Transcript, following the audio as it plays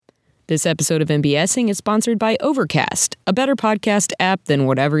This episode of MBSing is sponsored by Overcast, a better podcast app than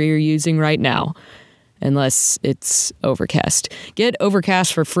whatever you're using right now. Unless it's Overcast. Get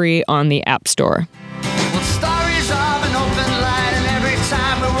Overcast for free on the App Store. Well, stories of an open line, and every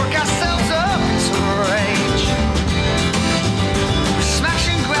time we work ourselves up into a rage. We smash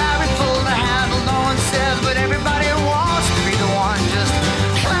and grab, we pull the handle, no one says, but everybody wants to be the one just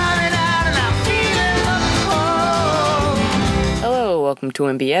climbing out, and I'm feeling the cold. Hello, welcome to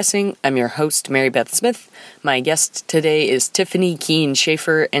MBSing. I'm your host, Mary Beth Smith. My guest today is Tiffany Keane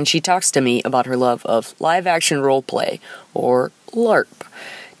Schaefer, and she talks to me about her love of live-action roleplay, or LARP.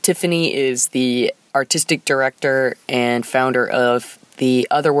 Tiffany is the artistic director and founder of the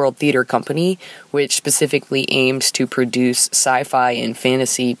Otherworld Theater Company, which specifically aims to produce sci-fi and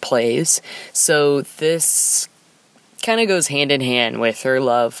fantasy plays. So this kind of goes hand in hand with her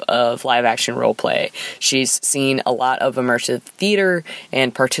love of live-action roleplay. She's seen a lot of immersive theater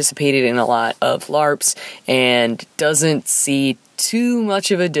and participated in a lot of LARPs and doesn't see too much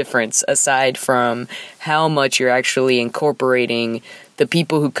of a difference aside from how much you're actually incorporating the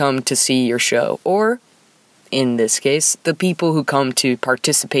people who come to see your show, or in this case, the people who come to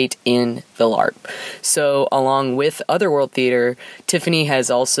participate in the LARP. So, along with Otherworld Theater, Tiffany has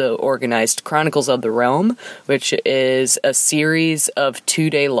also organized Chronicles of the Realm, which is a series of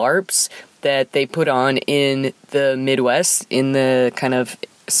 2-day LARPs that they put on in the Midwest, in the kind of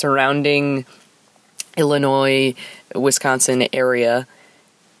surrounding Illinois, Wisconsin area.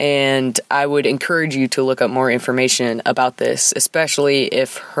 And I would encourage you to look up more information about this, especially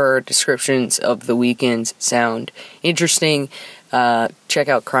if her descriptions of the weekends sound interesting. Check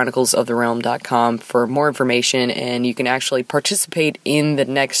out chroniclesoftherealm.com for more information, and you can actually participate in the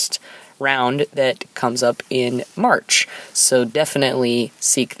next round that comes up in March. So definitely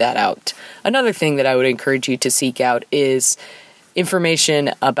seek that out. Another thing that I would encourage you to seek out is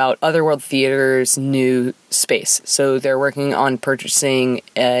information about Otherworld Theater's new space. So they're working on purchasing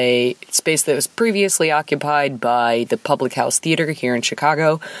a space that was previously occupied by the Public House Theater here in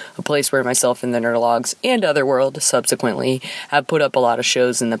Chicago, a place where myself and the Nerdologs and Otherworld subsequently have put up a lot of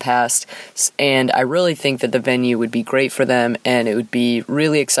shows in the past, and I really think that the venue would be great for them, and it would be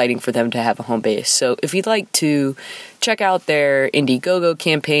really exciting for them to have a home base. So if you'd like to check out their Indiegogo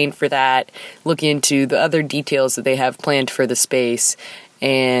campaign for that, look into the other details that they have planned for the space,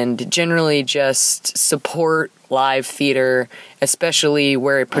 and generally just support live theater, especially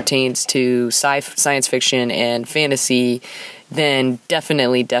where it pertains to science fiction and fantasy, then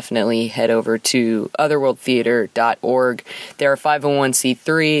definitely head over to otherworldtheater.org. They're a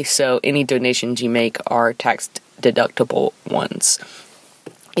 501c3, so any donations you make are tax-deductible ones.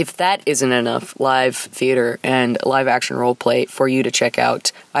 If that isn't enough live theater and live action roleplay for you to check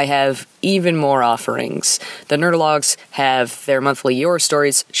out, I have even more offerings. The Nerdologs have their monthly Your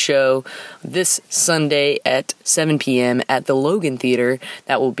Stories show this Sunday at 7 p.m. at the Logan Theater.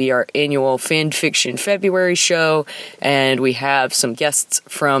 That will be our annual Fan Fiction February show, and we have some guests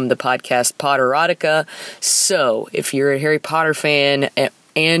from the podcast Potterotica. So, if you're a Harry Potter fan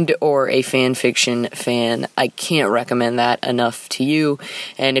and or a fan fiction fan, I can't recommend that enough to you.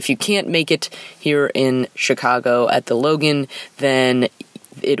 And if you can't make it here in Chicago at the Logan, then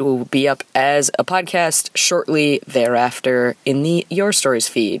it will be up as a podcast shortly thereafter in the Your Stories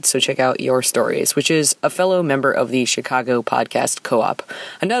feed. So check out Your Stories, which is a fellow member of the Chicago Podcast Co-op.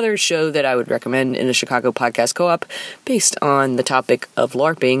 Another show that I would recommend in the Chicago Podcast Co-op, based on the topic of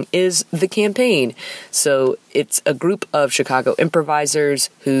LARPing, is The Campaign. So it's a group of Chicago improvisers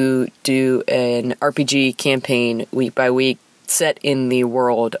who do an RPG campaign week by week, set in the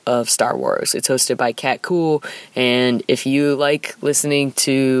world of Star Wars. It's hosted by Cat Cool, and if you like listening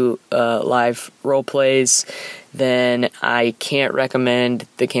to live role plays, then I can't recommend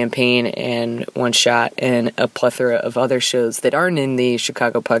The Campaign and One Shot and a plethora of other shows that aren't in the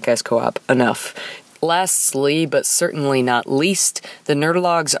Chicago Podcast Co-op enough. Lastly, but certainly not least, the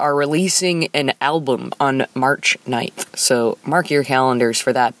Nerdologs are releasing an album on March 9th, so mark your calendars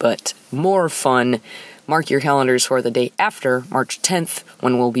for that, but more fun, mark your calendars for the day after, March 10th,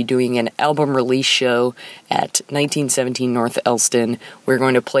 when we'll be doing an album release show at 1917 North Elston. We're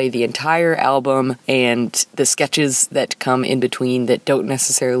going to play the entire album and the sketches that come in between that don't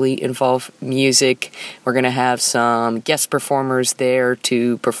necessarily involve music. We're going to have some guest performers there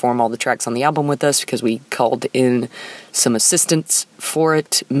to perform all the tracks on the album with us, because we called in some assistance for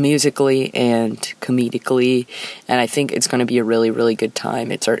it musically and comedically, and I think it's going to be a really, really good time.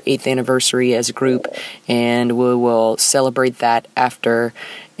 It's our 8th anniversary as a group, and we will celebrate that after,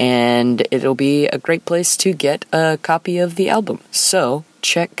 and it'll be a great place to get a copy of the album. So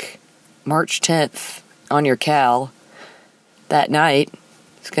check March 10th on your cal that night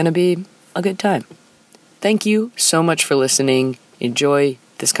It's going to be a good time. Thank you so much for listening. Enjoy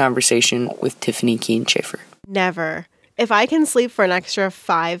this conversation with Tiffany Keane Schaefer. Never. If I can sleep for an extra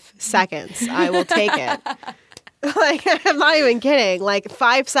 5 seconds, I will take it. Like, I'm not even kidding. Like,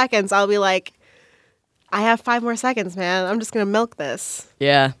 5 seconds, I'll be like, I have 5 more seconds, man. I'm just going to milk this.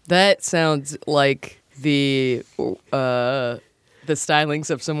 Yeah, that sounds like the stylings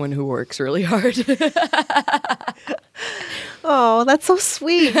of someone who works really hard. Oh, that's so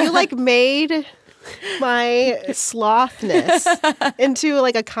sweet. You, like, made my slothness into,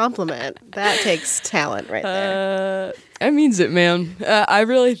 like, a compliment. That takes talent right there. That means it, man. I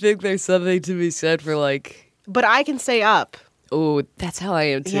really think there's something to be said for, like... But I can stay up. Oh, that's how I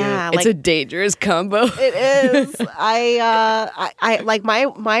am, too. Yeah, it's like, a dangerous combo. It is. I like,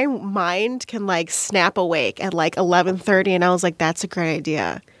 my mind can, like, snap awake at, like, 11:30, and I was like, that's a great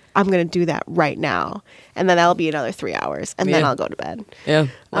idea. I'm going to do that right now. And then that'll be another 3 hours, and then I'll go to bed. Yeah,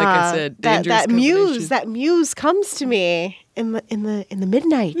 like I said, dangerous that muse comes to me in the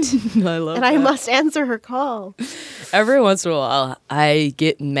midnight. I love and that. I must answer her call. Every once in a while, I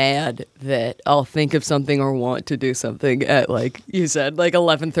get mad that I'll think of something or want to do something at, like you said, like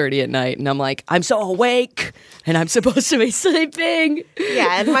 11:30 at night, and I'm like, I'm so awake, and I'm supposed to be sleeping.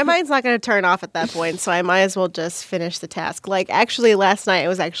 Yeah, and my mind's not going to turn off at that point, so I might as well just finish the task. Like, actually, last night, it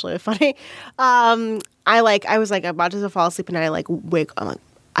was actually funny. I was like about to fall asleep, and I like wake. I'm like,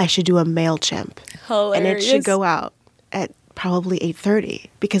 I should do a MailChimp, Hilarious. and it should go out at probably 8:30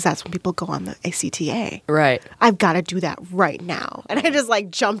 because that's when people go on the ACTA. Right. I've got to do that right now, and I just like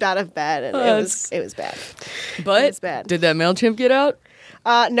jumped out of bed, and it was bad. But it was bad. Did that MailChimp get out?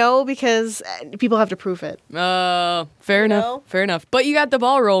 No, because people have to proof it. Fair enough. know? Fair enough. But you got the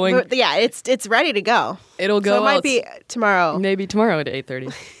ball rolling. But yeah, it's ready to go. It'll go So it out might be tomorrow. maybe tomorrow at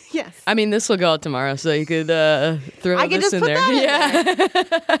 8:30. Yes. I mean, this will go out tomorrow, so you could throw I can this just in put there. that in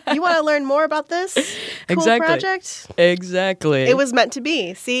there. You want to learn more about this cool Exactly. project? Exactly. It was meant to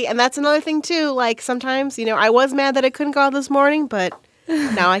be. See, and that's another thing too. Like sometimes, I was mad that it couldn't go out this morning, but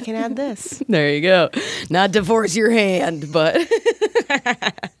now I can add this. There you go. Not to force your hand, but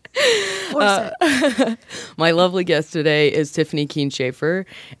my lovely guest today is Tiffany Keane Schaefer,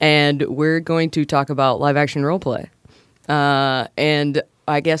 and we're going to talk about live action role play. And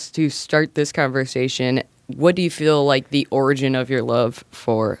I guess to start this conversation, what do you feel like the origin of your love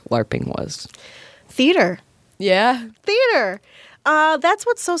for LARPing was? Theater. Yeah? Theater. That's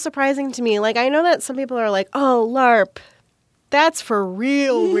what's so surprising to me. Like, I know that some people are like, oh, LARP, that's for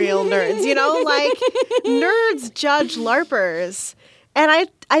real nerds. Like, nerds judge LARPers. And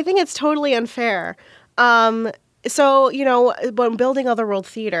I think it's totally unfair. So, when building Otherworld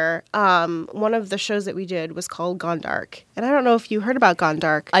Theater, one of the shows that we did was called Gone Dark. And I don't know if you heard about Gone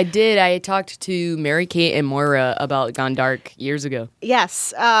Dark. I did. I talked to Mary Kate and Moira about Gone Dark years ago.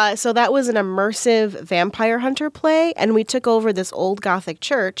 Yes. So that was an immersive vampire hunter play. And we took over this old Gothic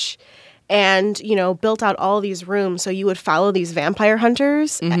church and, built out all these rooms. So you would follow these vampire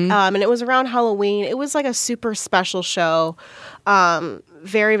hunters. Mm-hmm. And it was around Halloween. It was like a super special show.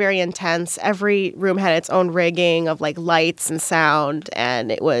 Very, very intense. Every room had its own rigging of like lights and sound,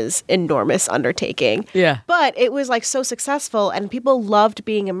 and it was enormous undertaking. Yeah. But it was like so successful, and people loved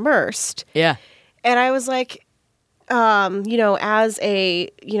being immersed. Yeah. And I was like, as a,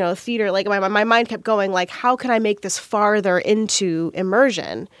 theater, like my mind kept going like, how can I make this farther into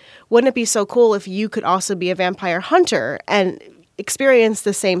immersion? Wouldn't it be so cool if you could also be a vampire hunter and experience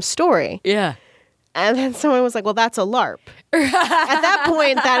the same story? Yeah. And then someone was like, well, that's a LARP. At that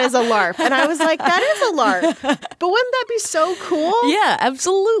point, that is a LARP. And I was like, that is a LARP. But wouldn't that be so cool? Yeah,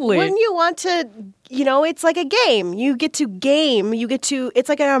 absolutely. Wouldn't you want to, it's like a game. You get to game. It's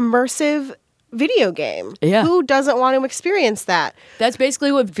like an immersive video game. Yeah. Who doesn't want to experience that? That's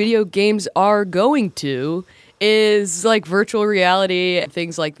basically what video games are going to, is like virtual reality and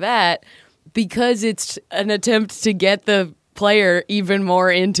things like that, because it's an attempt to get the player even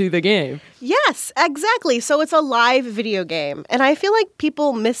more into the game. Yes, exactly. So it's a live video game. And I feel like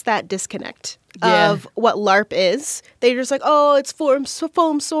people miss that disconnect of what LARP is. They're just like, oh, it's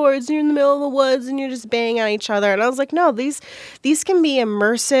foam swords, and you're in the middle of the woods, and you're just banging on each other. And I was like, no, these can be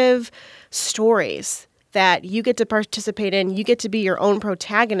immersive stories that you get to participate in. You get to be your own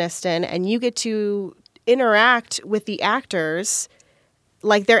protagonist in, and you get to interact with the actors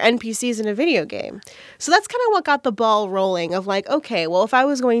like they're NPCs in a video game. So that's kind of what got the ball rolling of like, okay, well, if I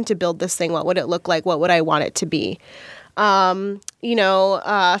was going to build this thing, what would it look like? What would I want it to be?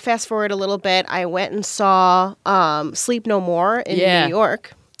 Fast forward a little bit, I went and saw Sleep No More in New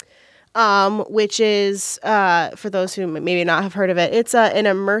York, which is, for those who maybe not have heard of it, it's an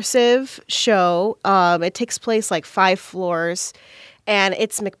immersive show. It takes place like 5 floors. And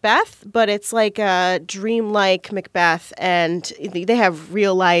it's Macbeth, but it's like a dreamlike Macbeth, and they have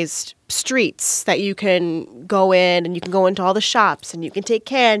realized streets that you can go in, and you can go into all the shops, and you can take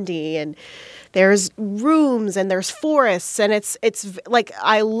candy, and there's rooms, and there's forests, and it's like,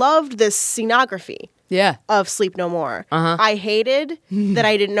 I loved this scenography of Sleep No More. I hated that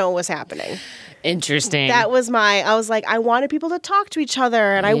I didn't know what was happening. Interesting. I was like, I wanted people to talk to each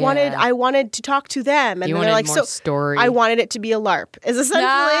other, and I wanted to talk to them, and you they're wanted like, more so story. I wanted it to be a LARP. Is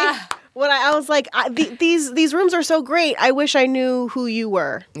essentially what I was like. These rooms are so great. I wish I knew who you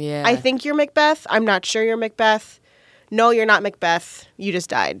were. Yeah. I think you're Macbeth. I'm not sure you're Macbeth. No, you're not Macbeth. You just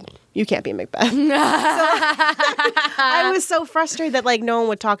died. You can't be Macbeth. I was so frustrated that like no one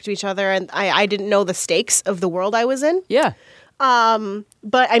would talk to each other, and I didn't know the stakes of the world I was in. Yeah.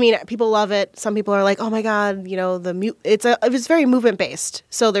 But I mean, people love it. Some people are like, "Oh my god, you know, it's very movement based."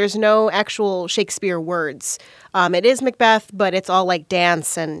 So there's no actual Shakespeare words. It is Macbeth, but it's all like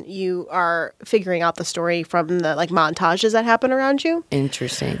dance, and you are figuring out the story from the like montages that happen around you.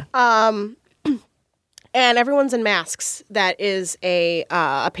 Interesting. And everyone's in masks. That is a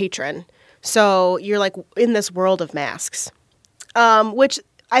patron. So you're like in this world of masks, which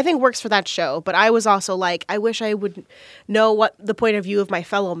I think works for that show. But I was also like, I wish I would know what the point of view of my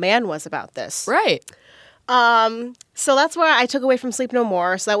fellow man was about this. Right. So that's why I took away from Sleep No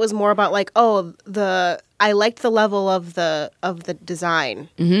More. So that was more about like, I liked the level of the design.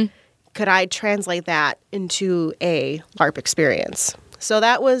 Mm-hmm. Could I translate that into a LARP experience? So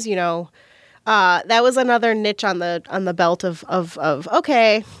that was, that was another niche on the belt of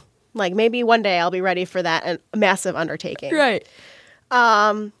okay, like maybe one day I'll be ready for that massive undertaking. Right.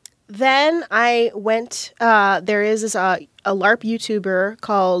 Then I went. There is this a LARP YouTuber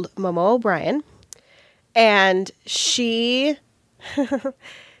called Momo O'Brien, and she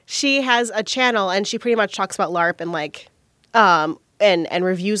she has a channel, and she pretty much talks about LARP and like and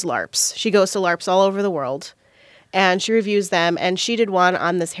reviews LARPs. She goes to LARPs all over the world, and she reviews them. And she did one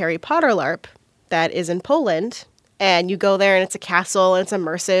on this Harry Potter LARP that is in Poland, and you go there, and it's a castle, and it's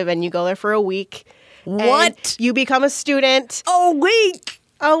immersive, and you go there for a week. What? You become a student. A week.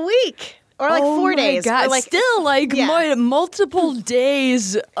 Or like 4 days. God. Or like, still like multiple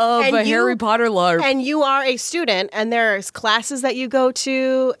days of a Harry Potter LARP. And you are a student, and there's classes that you go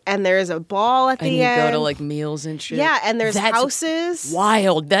to, and there's a ball at the end. And you go to like meals and shit. Yeah, and there's houses.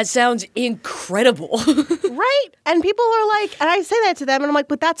 Wild. That sounds incredible. Right? And people are like, and I say that to them, and I'm like,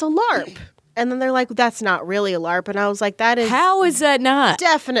 but that's a LARP. And then they're like, that's not really a LARP. And I was like, that is... How is that not?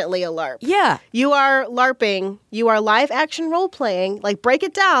 Definitely a LARP. Yeah. You are LARPing. You are live action role playing. Like, break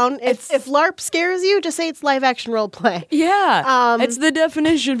it down. If LARP scares you, just say it's live action role play. Yeah. It's the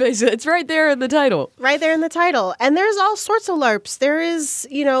definition, basically. It's right there in the title. Right there in the title. And there's all sorts of LARPs. There is,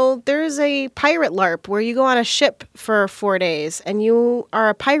 there's a pirate LARP where you go on a ship for 4 days, and you are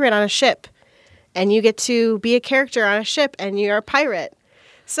a pirate on a ship. And you get to be a character on a ship, and you're a pirate.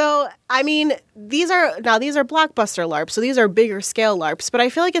 So, I mean, these are blockbuster LARPs, so these are bigger scale LARPs, but I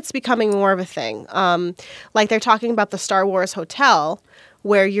feel like it's becoming more of a thing. Like they're talking about the Star Wars hotel,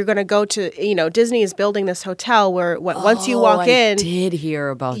 where you're going to go to, Disney is building this hotel where once you walk in, I did hear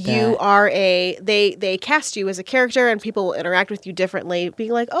about that. You are they cast you as a character, and people will interact with you differently,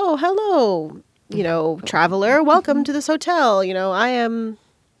 being like, oh, hello, traveler, welcome to this hotel. I am...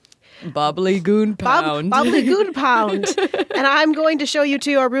 Bobbly Goon Pound. Bobbly Goon Pound. And I'm going to show you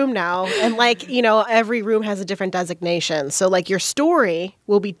to your room now. And every room has a different designation. So your story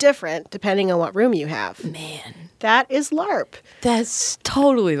will be different depending on what room you have. Man. That is LARP. That's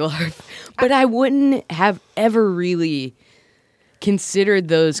totally LARP. But I wouldn't have ever really considered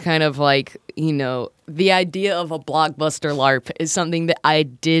those kind of the idea of a blockbuster LARP is something that I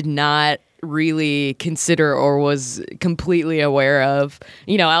did not really consider or was completely aware of,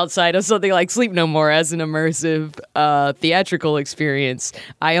 outside of something like Sleep No More as an immersive theatrical experience.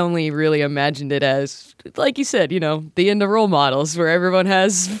 I only really imagined it as, like you said, the end of role models where everyone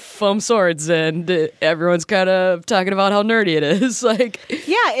has foam swords and everyone's kind of talking about how nerdy it is. And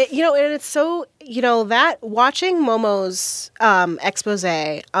it's so, that watching Momo's expose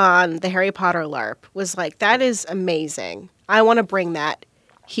on the Harry Potter LARP was like, that is amazing. I want to bring that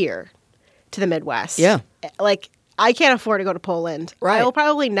here to the Midwest. Yeah. I can't afford to go to Poland. Right. I will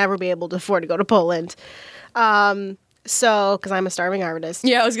probably never be able to afford to go to Poland. Because I'm a starving artist.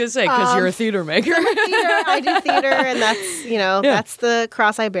 Yeah, I was going to say, because you're a theater maker. I'm a theater. I do theater, and that's, that's the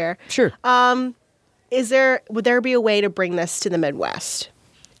cross I bear. Sure. Would there be a way to bring this to the Midwest?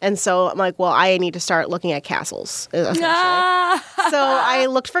 And so I'm like, well, I need to start looking at castles, essentially. So I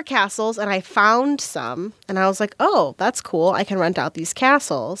looked for castles, and I found some, and I was like, oh, that's cool. I can rent out these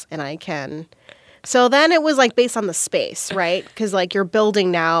castles, and I can So then it was like based on the space, right? Because like you're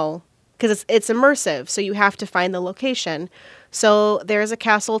building now, because it's immersive, so you have to find the location. So there's a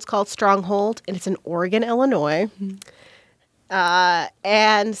castle. It's called Stronghold, and it's in Oregon, Illinois.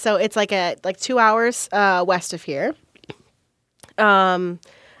 And so it's like 2 hours west of here.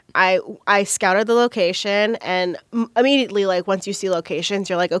 I scouted the location, and immediately, like, once you see locations,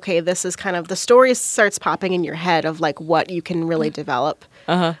 you're like, okay, this is kind of, the story starts popping in your head of, like, what you can really develop.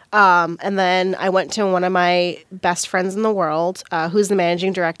 And then I went to one of my best friends in the world, who's the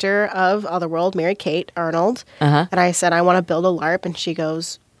managing director of Otherworld, Mary Kate Arnold. And I said, I want to build a LARP, and she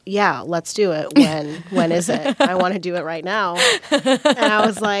goes, yeah, let's do it. When is it? I want to do it right now. And I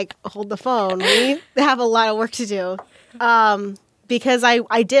was like, hold the phone. We have a lot of work to do. Because I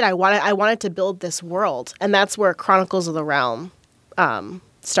wanted to build this world, and that's where Chronicles of the Realm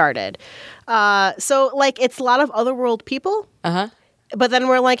started. So like it's a lot of Otherworld people, but then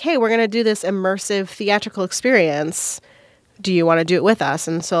we're like, hey, we're gonna do this immersive theatrical experience. Do you want to do it with us?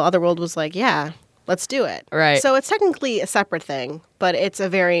 And so Otherworld was like, yeah, let's do it. Right. So it's technically a separate thing, but it's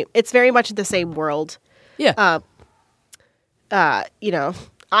very much the same world. Yeah. You know,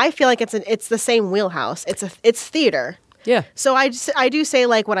 I feel like it's the same wheelhouse. It's theater. Yeah. So I do say,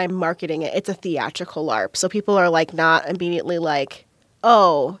 like, when I'm marketing it, it's a theatrical LARP. So people are, like, not immediately like,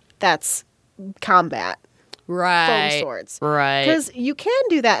 oh, that's combat. Right. Foam swords. Right. Because you can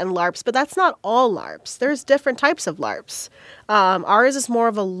do that in LARPs, but that's not all LARPs. There's different types of LARPs. Ours is more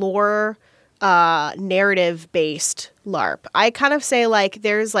of a lore, narrative-based LARP. I kind of say, like,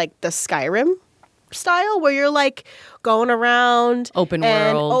 there's, like, the Skyrim style where you're, like, going around open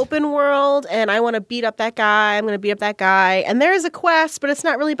world, and I want to beat up that guy. I'm going to beat up that guy. And there is a quest, but it's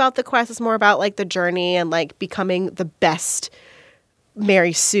not really about the quest. It's more about, like, the journey and, like, becoming the best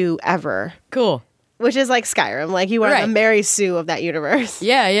Mary Sue ever. Cool. Which is like Skyrim. Like, you are the Mary Sue of that universe.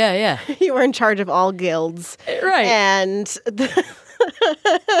 Yeah. You were in charge of all guilds. Right. And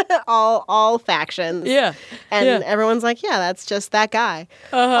all factions. Yeah. And everyone's like, yeah, that's just that guy.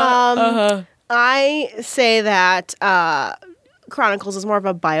 I say that Chronicles is more of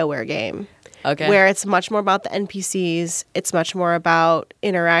a BioWare game. Okay. Where it's much more about the NPCs. It's much more about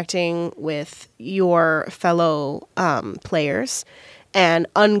interacting with your fellow players and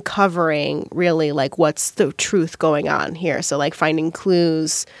uncovering really, like, what's the truth going on here. So, like, finding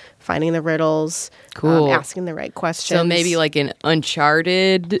clues, finding the riddles, asking the right questions. So maybe like an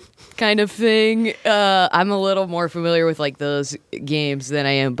Uncharted kind of thing. I'm a little more familiar with, like, those games than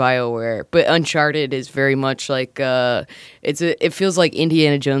I am BioWare, but Uncharted is very much like it feels like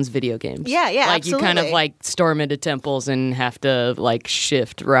Indiana Jones video games. Yeah, like absolutely. You kind of like storm into temples and have to like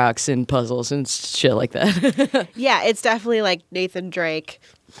shift rocks and puzzles and shit like that. Yeah, it's definitely like Nathan Drake.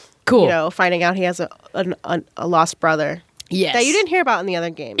 Cool. You know, finding out he has a lost brother. Yes. That you didn't hear about in the other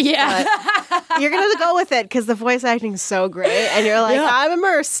games. Yeah. But you're going to go with it because the voice acting is so great. And you're like, I'm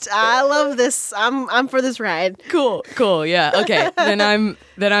immersed. I love this. I'm for this ride. Cool. Yeah. Okay. then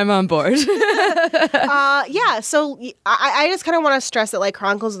I'm on board. Yeah. So I just kind of want to stress that, like,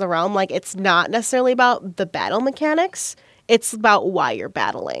 Chronicles of the Realm, like, it's not necessarily about the battle mechanics. It's about why you're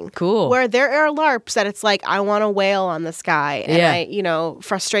battling. Cool. Where there are LARPs that it's like, I want to wail on this guy. And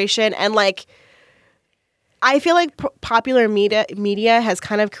frustration. And, like, I feel like popular media has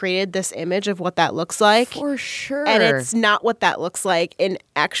kind of created this image of what that looks like. For sure. And it's not what that looks like in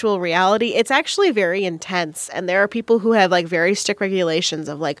actual reality. It's actually very intense. And there are people who have, like, very strict regulations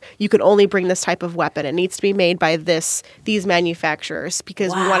of, like, you can only bring this type of weapon. It needs to be made by these manufacturers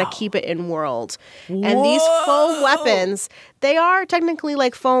because we want to keep it in world. Whoa. And these foam weapons, they are technically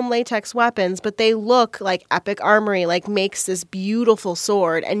like foam latex weapons, but they look like Epic Armory, like, makes this beautiful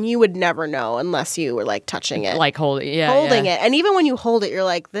sword. And you would never know unless you were, like, touching it. Like holding it. And even when you hold it, you're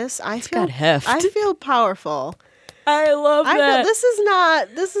like, I feel powerful. I love that.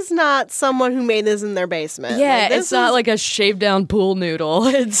 This is not someone who made this in their basement. Yeah, like, it's not like a shaved down pool noodle.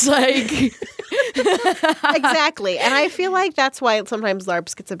 It's like exactly. And I feel like that's why sometimes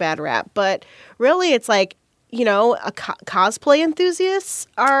LARPs gets a bad rap. But really, it's like, you know, cosplay enthusiasts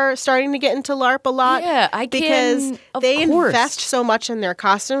are starting to get into LARP a lot. Yeah, because they invest so much in their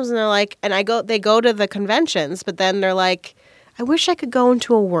costumes, and they're like, and they go to the conventions, but then they're like, I wish I could go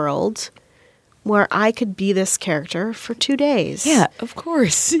into a world where I could be this character for 2 days. Yeah, of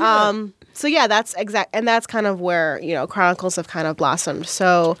course. Yeah. So yeah, that's kind of where, you know, Chronicles have kind of blossomed.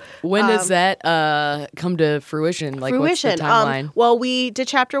 So when does that come to fruition? Like, what's the timeline? Well, we did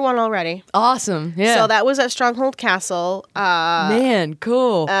chapter 1 already. Awesome. Yeah. So that was at Stronghold Castle. Man,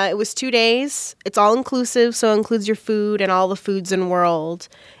 cool. It was 2 days. It's all inclusive, so it includes your food and all the foods in world,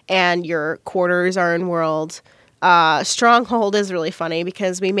 and your quarters are in world. Stronghold is really funny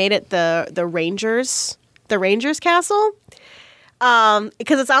because we made it the Rangers castle.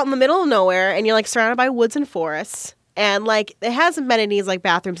 Because it's out in the middle of nowhere and you're like surrounded by woods and forests. And like it has amenities like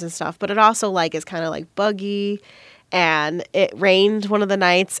bathrooms and stuff, but it also like is kind of like buggy. And it rained one of the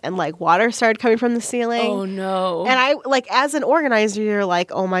nights and like water started coming from the ceiling. Oh no. And I like as an organizer, you're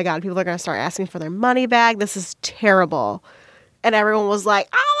like, oh my God, people are gonna start asking for their money back. This is terrible. And everyone was like,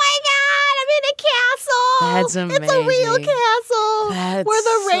 oh my God, I'm in a castle. That's amazing. It's a real castle. That's where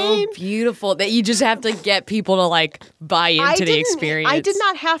the rain. so beautiful that you just have to get people to like buy into the experience. I did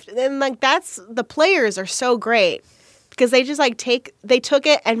not have to, and like the players are so great because they just like took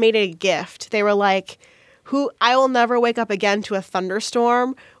it and made it a gift. They were like, I will never wake up again to a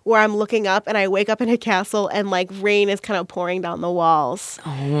thunderstorm where I'm looking up and I wake up in a castle and like rain is kind of pouring down the walls.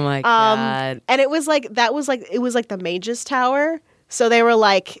 Oh my God. And it was like the mage's tower. So they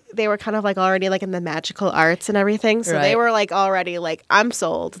were kind of like already like in the magical arts and everything. So they were like already like, I'm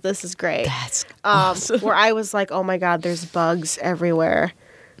sold. This is great. That's awesome. Where I was like, oh my God, there's bugs everywhere.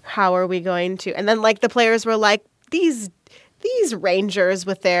 How are we going to? And then like the players were like, these rangers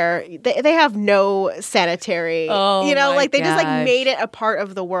with they have no sanitary, like they just like made it a part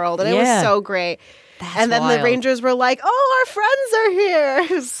of the world. And it was so great. And then the rangers were like, oh, our friends are here.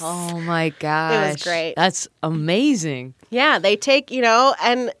 Oh my gosh. It was great. That's amazing. Yeah, they take,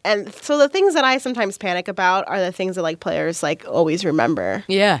 and so the things that I sometimes panic about are the things that like players like always remember.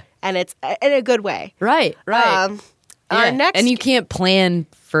 Yeah. And it's in a good way. Right. Our next, and you can't plan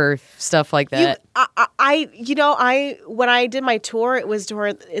for stuff like that. When I did my tour, it was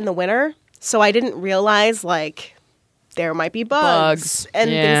in the winter, so I didn't realize like there might be bugs and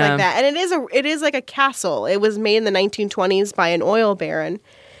things like that. And it is like a castle. It was made in the 1920s by an oil baron,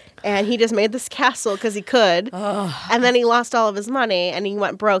 and he just made this castle because he could. And then he lost all of his money, and he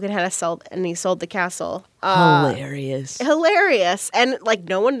went broke and had to sell. And he sold the castle. Hilarious. And like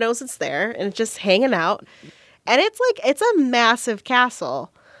no one knows it's there, and it's just hanging out. And it's a massive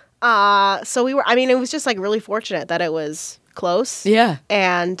castle. So it was just like really fortunate that it was close. Yeah.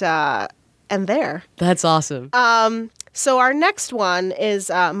 And there. That's awesome. So our next one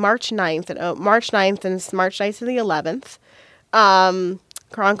is March 9th and March 9th to the 11th.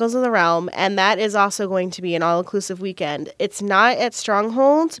 Chronicles of the Realm, and that is also going to be an all-inclusive weekend. It's not at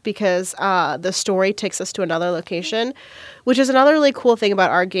Stronghold because the story takes us to another location, which is another really cool thing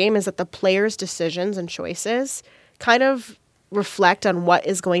about our game is that the players' decisions and choices kind of reflect on what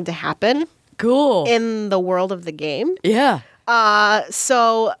is going to happen. Cool. In the world of the game. Yeah.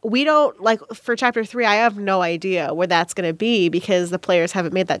 So we don't, like, for Chapter 3, I have no idea where that's going to be because the players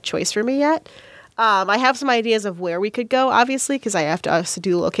haven't made that choice for me yet. I have some ideas of where we could go, obviously, because I have to also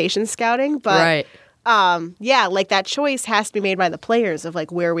do location scouting. But like that choice has to be made by the players of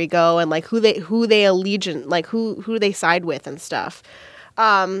like where we go and like who they allegiant, like who they side with and stuff.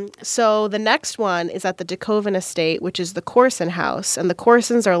 So the next one is at the DeKoven Estate, which is the Corson House, and the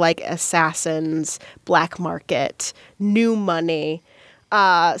Corsons are like assassins, black market, new money.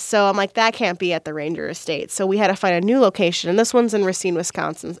 So I'm like, that can't be at the Ranger Estate. So we had to find a new location, and this one's in Racine,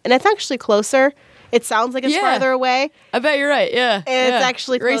 Wisconsin. And it's actually closer. It sounds like it's farther away. I bet you're right, yeah. It's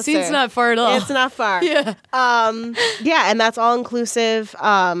actually closer. Racine's not far at all. It's not far. Yeah. And that's all inclusive.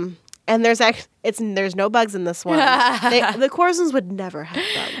 And there's no bugs in this one. The Corsons would never have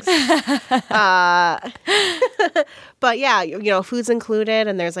bugs. But yeah, food's included,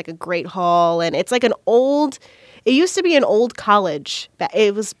 and there's like a great hall, and it's like it used to be an old college.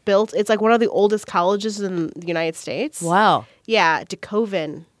 It was built. It's like one of the oldest colleges in the United States. Wow. Yeah,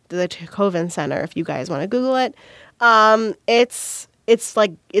 DeKoven, the DeKoven Center. If you guys want to Google it, it's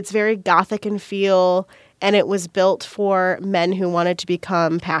very Gothic in feel, and it was built for men who wanted to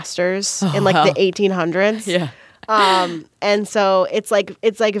become pastors in like the 1800s. Yeah. And so it's like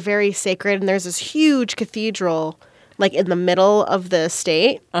very sacred, and there's this huge cathedral like in the middle of the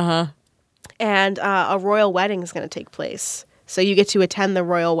estate. And a royal wedding is going to take place. So you get to attend the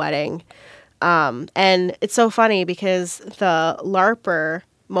royal wedding. And it's so funny because the LARPer,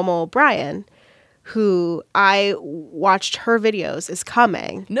 Momo O'Brien, who I watched her videos, is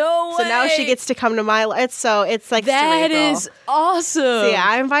coming. No way! So now she gets to come to my... It's like that cerebral. is awesome! So yeah,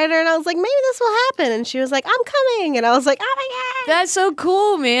 I invited her and I was like, maybe this will happen. And she was like, I'm coming. And I was like, oh my God! That's so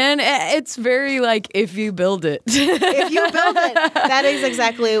cool, man. It's very like, if you build it. If you build it. That is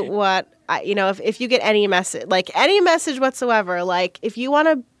exactly what... if you get any message whatsoever, like if you want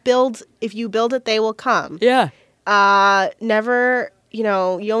to build, if you build it, they will come. Yeah. Never, you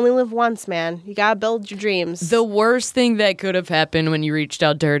only live once, man. You gotta build your dreams. The worst thing that could have happened when you reached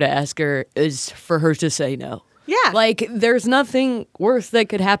out to her to ask her is for her to say no. Yeah. Like, there's nothing worse that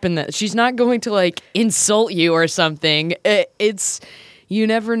could happen. That she's not going to, like, insult you or something. It's, you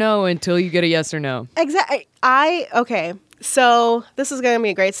never know until you get a yes or no. Exactly. Okay. So this is going to be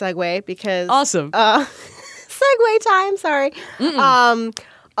a great segue because... Awesome. Segue time, sorry.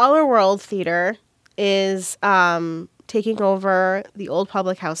 Our World Theater is taking over the old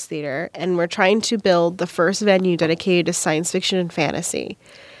Public House Theater, and we're trying to build the first venue dedicated to science fiction and fantasy.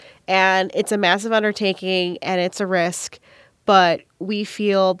 And it's a massive undertaking, and it's a risk, but we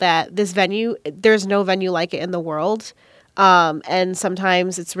feel that this venue, there's no venue like it in the world. And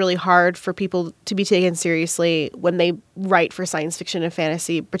sometimes it's really hard for people to be taken seriously when they write for science fiction and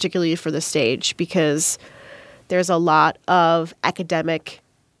fantasy, particularly for the stage, because there's a lot of academic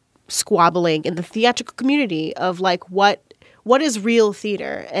squabbling in the theatrical community of like what is real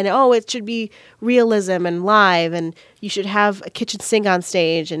theater, and it should be realism and live, and you should have a kitchen sink on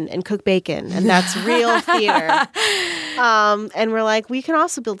stage and cook bacon, and that's real theater. And we're like, we can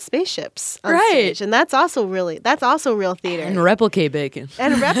also build spaceships on stage, and that's also real theater, and replicate bacon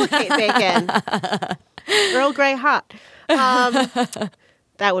Earl Grey hot.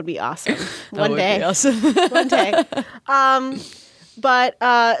 That would be awesome. One day. One day. But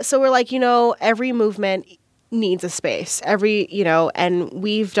so we're like, every movement needs a space. And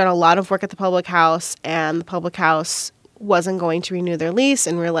we've done a lot of work at the Public House, and the Public House wasn't going to renew their lease,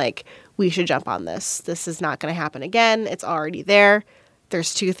 and we're like, we should jump on this. This is not going to happen again. It's already there.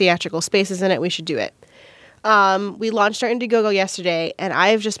 There's 2 theatrical spaces in it. We should do it. We launched our Indiegogo yesterday, and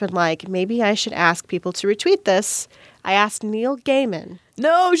I've just been like, maybe I should ask people to retweet this. I asked Neil Gaiman.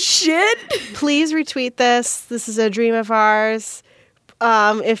 No shit. Please retweet this. This is a dream of ours.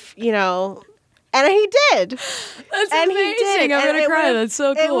 And he did. That's amazing. I'm going to cry. That's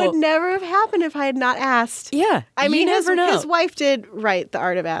so cool. It would never have happened if I had not asked. Yeah. I mean, you never know. His wife did write The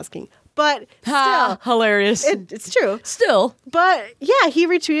Art of Asking. But still. Hilarious. It's true. Still. But yeah, he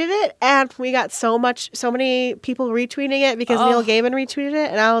retweeted it, and we got so many people retweeting it because Neil Gaiman retweeted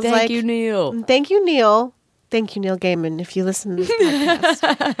it. And I was Thank you, Neil. Thank you, Neil. Thank you, Neil Gaiman, if you listen to this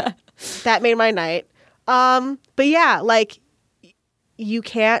podcast. That made my night. But yeah, like, you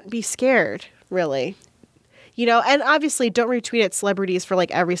can't be scared, really. And obviously don't retweet at celebrities for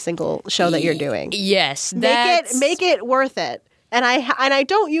like every single show that you're doing. Yes. Make it worth it. And I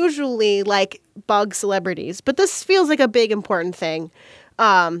don't usually like bug celebrities, but this feels like a big important thing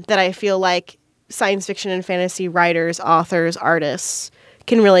that I feel like science fiction and fantasy writers, authors, artists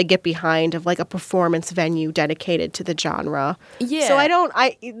can really get behind, of like a performance venue dedicated to the genre. Yeah. So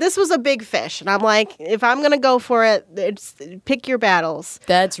this was a big fish, and I'm like, if I'm going to go for it, pick your battles.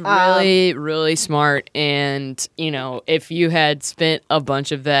 That's really, really smart. And, if you had spent a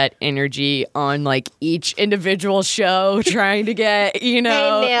bunch of that energy on like each individual show trying to get, Hey,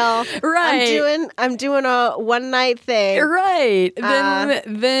 Neil. Right. I'm doing a one night thing. Right.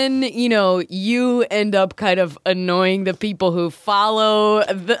 Then, you end up kind of annoying the people who follow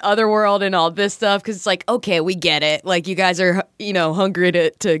the other world and all this stuff, because it's like, okay, we get it. Like, you guys are, hungry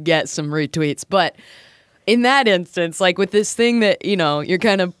to get some retweets. But in that instance, like with this thing that, you're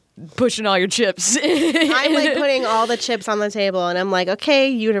kind of pushing all your chips. I'm like putting all the chips on the table, and I'm like, okay,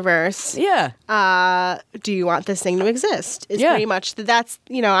 universe. Yeah. Do you want this thing to exist? It's pretty much that's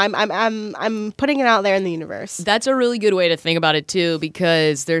I'm putting it out there in the universe. That's a really good way to think about it too,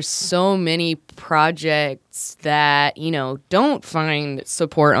 because there's so many projects that don't find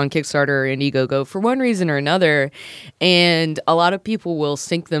support on Kickstarter or Indiegogo for one reason or another, and a lot of people will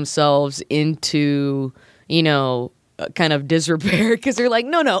sink themselves into kind of disrepair because they're like,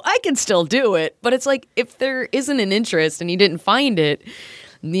 no, I can still do it. But it's like, if there isn't an interest and you didn't find it,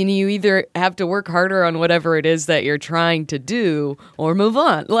 then you either have to work harder on whatever it is that you're trying to do or move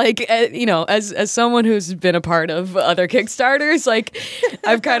on. Like, as someone who's been a part of other Kickstarters, like,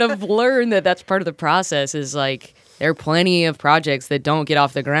 I've kind of learned that that's part of the process, is like, there are plenty of projects that don't get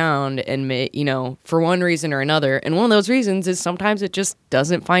off the ground and, for one reason or another. And one of those reasons is sometimes it just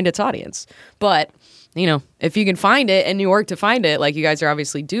doesn't find its audience. But if you can find it and you work to find it, like you guys are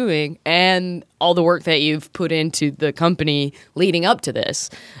obviously doing, and all the work that you've put into the company leading up to this,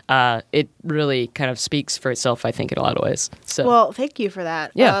 it really kind of speaks for itself, I think, in a lot of ways. So, well, thank you for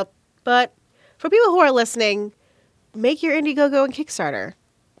that. Yeah. But for people who are listening, make your Indiegogo and Kickstarter.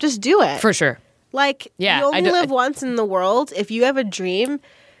 Just do it. For sure. Like, yeah, you only live once in the world. If you have a dream,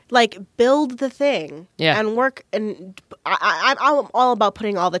 like, build the thing. Yeah. And work. And I'm all about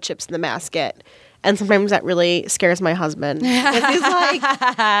putting all the chips in the basket. And sometimes that really scares my husband. Because he's like,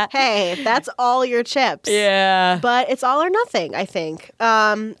 hey, that's all your chips. Yeah. But it's all or nothing, I think.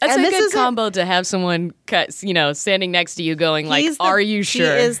 That's a good combo to have someone, standing next to you going like, are you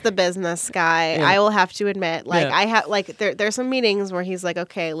sure? He is the business guy. Yeah. I will have to admit. I have there's some meetings where he's like,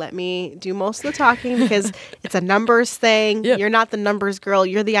 okay, let me do most of the talking because it's a numbers thing. Yeah. You're not the numbers girl.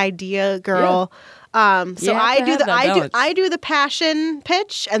 You're the idea girl. Yeah. So I do the passion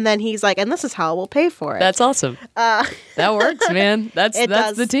pitch, and then he's like, and this is how we'll pay for it. That's awesome. That works, man. That's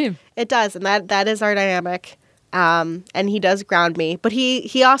the team. It does, and that is our dynamic. And he does ground me, but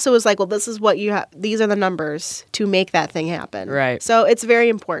he also is like, well, this is what you have. These are the numbers to make that thing happen. Right. So it's a very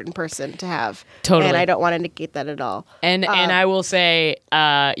important person to have. Totally. And I don't want to negate that at all. And I will say,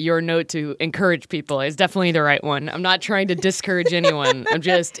 your note to encourage people is definitely the right one. I'm not trying to discourage anyone. I'm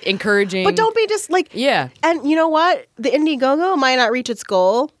just encouraging. But don't be just like, yeah. And you know what? The Indiegogo might not reach its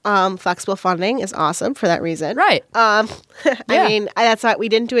goal. Flexible funding is awesome for that reason. Right. I mean, that's why we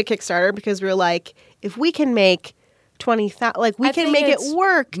didn't do a Kickstarter because we were like, if we can make 20,000, we can make it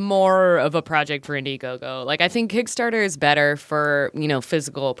work. More of a project for Indiegogo. I think Kickstarter is better for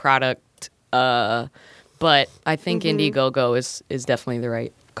physical product, but I think Indiegogo is definitely the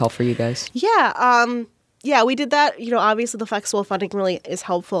right call for you guys. Yeah, yeah, we did that. Obviously the flexible funding really is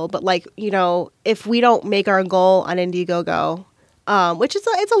helpful, but if we don't make our goal on Indiegogo. Which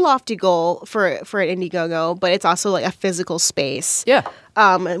it's a lofty goal for an Indiegogo, but it's also like a physical space. Yeah.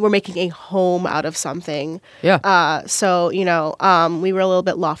 We're making a home out of something. Yeah. So we were a little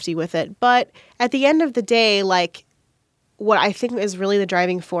bit lofty with it, but at the end of the day, what I think is really the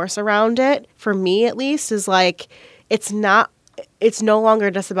driving force around it, for me at least, is it's no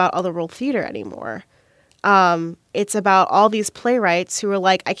longer just about Other World Theater anymore. It's about all these playwrights who are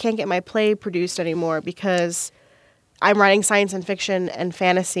like, I can't get my play produced anymore because I'm writing science and fiction and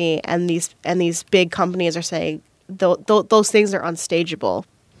fantasy, and these big companies are saying those things are unstageable,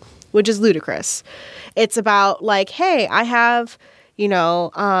 which is ludicrous. It's about hey, I have,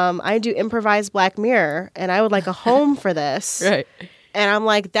 I do improvised Black Mirror, and I would like a home for this, right? And I'm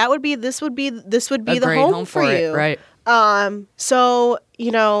like, this would be the home for you, right? So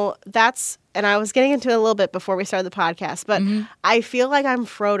that's. And I was getting into it a little bit before we started the podcast, but I feel like I'm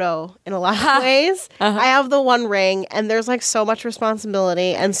Frodo in a lot of ways. I have the One Ring, and there's so much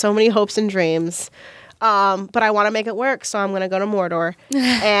responsibility and so many hopes and dreams. But I want to make it work, so I'm going to go to Mordor,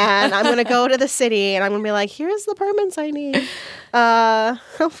 and I'm going to go to the city, and I'm going to be like, here's the permits I need.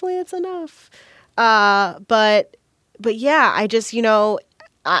 Hopefully it's enough. But yeah, I just,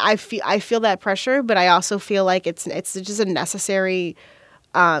 I feel that pressure, but I also feel like it's just a necessary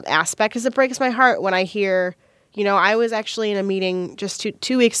aspect, because it breaks my heart when I hear, I was actually in a meeting just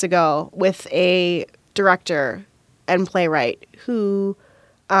two weeks ago with a director and playwright who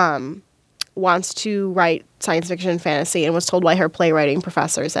wants to write science fiction and fantasy, and was told by her playwriting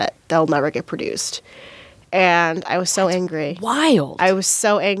professors that they'll never get produced. And I was so angry. Wild. I was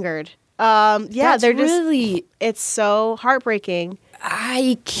so angered. Yeah, they're just really. It's so heartbreaking.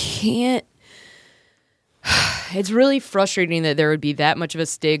 I can't. It's really frustrating that there would be that much of a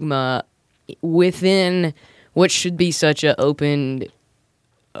stigma within what should be such an open,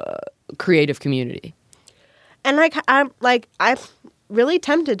 creative community. And I'm really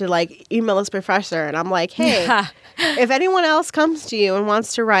tempted to email this professor, and I'm like, hey, if anyone else comes to you and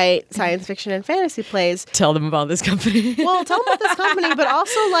wants to write science fiction and fantasy plays, tell them about this company. Well, tell them about this company, but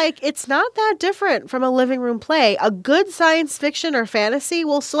also it's not that different from a living room play. A good science fiction or fantasy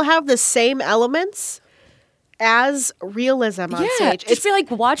will still have the same elements as realism on stage. Just be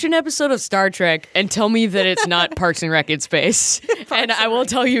watch an episode of Star Trek and tell me that it's not Parks and Rec in space. And I will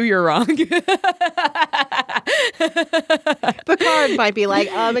tell you you're wrong. Picard might be like,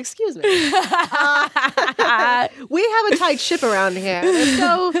 excuse me. We have a tight ship around here. There's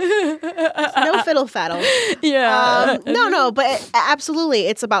no fiddle faddle. Yeah. No, but absolutely.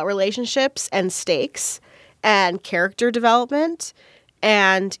 It's about relationships and stakes and character development.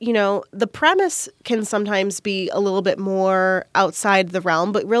 And, the premise can sometimes be a little bit more outside the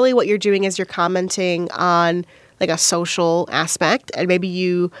realm, but really what you're doing is you're commenting on a social aspect, and maybe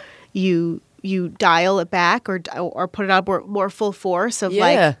you dial it back or put it up more full force of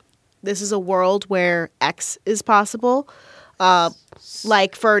this is a world where X is possible. For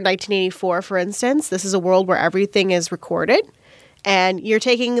 1984, for instance, this is a world where everything is recorded. And you're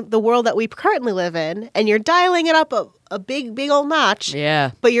taking the world that we currently live in, and you're dialing it up a big, big old notch.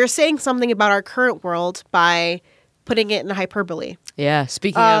 Yeah. But you're saying something about our current world by putting it in hyperbole. Yeah.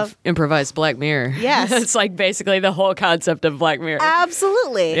 Speaking of improvised Black Mirror. Yes. It's basically the whole concept of Black Mirror.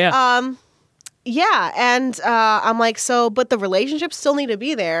 Absolutely. Yeah. Yeah. And I'm but the relationships still need to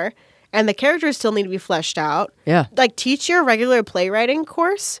be there. and the characters still need to be fleshed out. Yeah. Like, teach your regular playwriting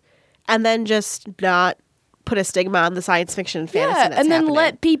course and then just not put a stigma on the science fiction and fantasy that's and then happening.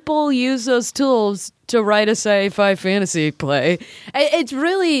 let people use those tools to write a sci-fi fantasy play. It's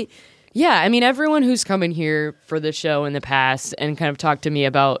really... Yeah, I mean, everyone who's come in here for the show in the past and kind of talked to me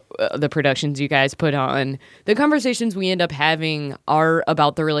about the productions you guys put on, the conversations we end up having are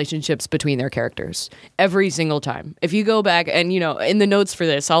about the relationships between their characters every single time. If you go back and, in the notes for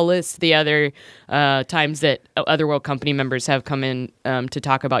this, I'll list the other times that Otherworld company members have come in to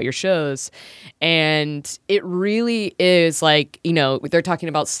talk about your shows. And it really is like, they're talking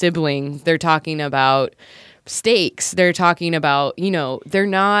about siblings, they're talking about stakes, they're talking about, they're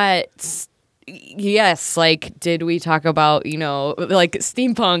not, yes, like, did we talk about, like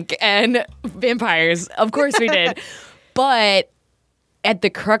steampunk and vampires? Of course we did. But at the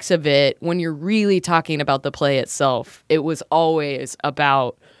crux of it, when you're really talking about the play itself, it was always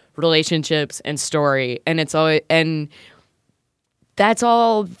about relationships and story, and it's always, and that's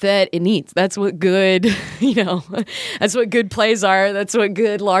all that it needs. That's what good, that's what good plays are. That's what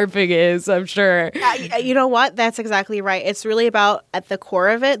good LARPing is, I'm sure. You know what? That's exactly right. It's really about, at the core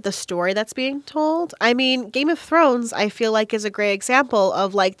of it, the story that's being told. I mean, Game of Thrones, I feel like, is a great example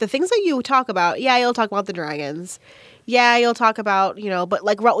of, like, the things that you talk about. Yeah, you'll talk about the dragons. Yeah, you'll talk about, but,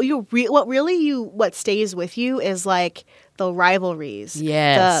 like, what stays with you is, like, the rivalries,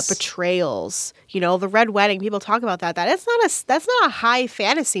 yes, the betrayals, the red wedding. People talk about that. That's not a high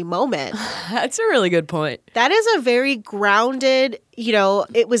fantasy moment. That's a really good point. That is a very grounded,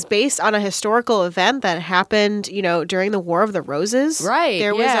 it was based on a historical event that happened, during the War of the Roses. Right.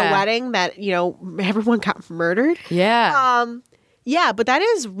 There was a wedding that, everyone got murdered. Yeah. Yeah, but that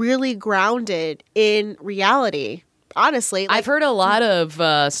is really grounded in reality. Honestly, I've heard a lot of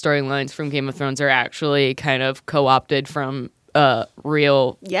storylines from Game of Thrones are actually kind of co-opted from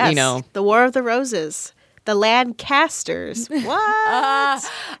real, the War of the Roses. The Lancasters. What?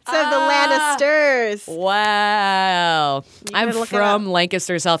 Said the Lannisters. Wow. I'm from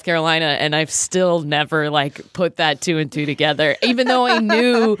Lancaster, South Carolina, and I've still never, put that two and two together. Even though I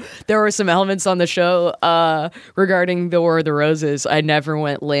knew there were some elements on the show regarding the War of the Roses, I never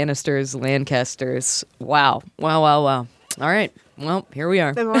went Lannisters, Lancasters. Wow. Wow. All right. Well, here we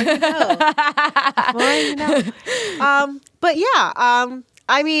are. The more you know. But yeah,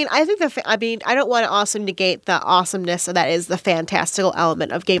 I mean, I think I don't want to also negate the awesomeness that is the fantastical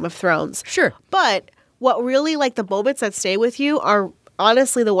element of Game of Thrones. Sure. But what really, the moments that stay with you are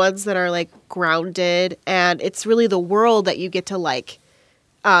honestly the ones that are, grounded, and it's really the world that you get to,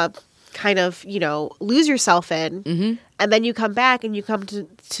 kind of, lose yourself in. Mm-hmm. And then you come back and you come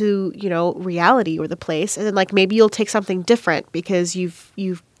to reality or the place, and then, maybe you'll take something different because you've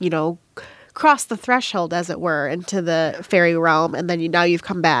cross the threshold, as it were, into the fairy realm, and then now you've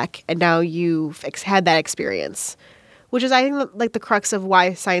come back, and now you've had that experience, which is, I think, the crux of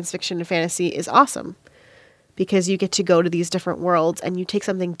why science fiction and fantasy is awesome, because you get to go to these different worlds, and you take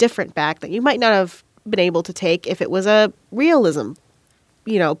something different back that you might not have been able to take if it was a realism,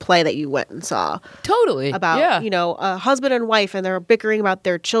 play that you went and saw. Totally. About, a husband and wife, and they're bickering about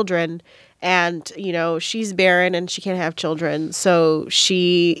their children, and, she's barren and she can't have children, so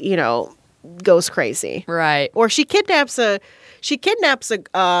she, goes crazy, right? Or she kidnaps a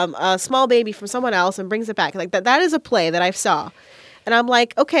small baby from someone else and brings it back. That is a play that I saw, and I'm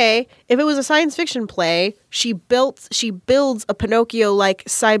like, okay, if it was a science fiction play, she builds a Pinocchio-like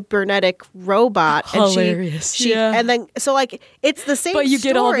cybernetic robot. Hilarious. And then it's the same. But you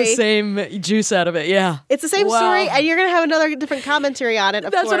story. get all the same juice out of it. Yeah, it's the same story, and you're gonna have another different commentary on it.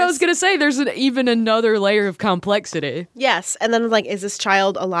 That's what I was gonna say. There's even another layer of complexity. Yes, and then is this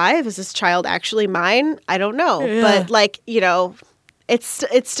child alive? Is this child actually mine? I don't know, but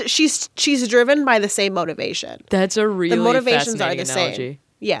she's driven by the same motivation. That's a really the motivations fascinating are the analogy. Same.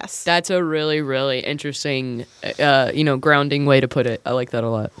 Yes, that's a really, really interesting, grounding way to put it. I like that a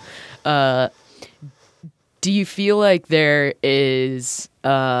lot. Do you feel like there is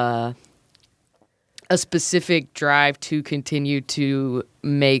a specific drive to continue to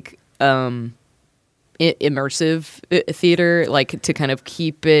make immersive theater, to kind of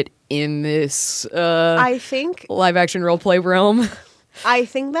keep it in this I think live action role play realm? I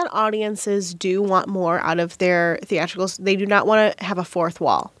think that audiences do want more out of their theatricals. They do not want to have a fourth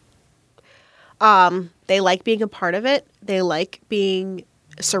wall. They like being a part of it. They like being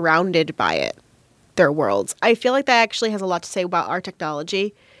surrounded by it, their worlds. I feel like that actually has a lot to say about our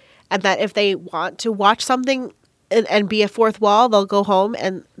technology, and that if they want to watch something and be a fourth wall, they'll go home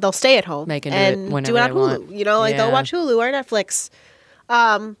and they'll stay at home and do it on Hulu. Want. They'll watch Hulu or Netflix.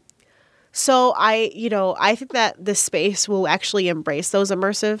 So I think that this space will actually embrace those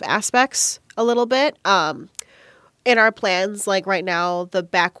immersive aspects a little bit. In our plans, like right now, the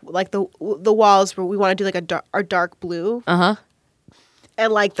back, like the walls where we want to do like a dark blue, and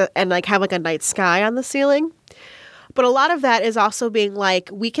have like a night sky on the ceiling. But a lot of that is also being like,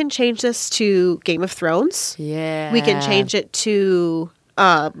 we can change this to Game of Thrones. Yeah, we can change it to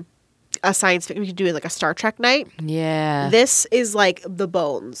a science fiction. We can do it like a Star Trek night. Yeah, this is like the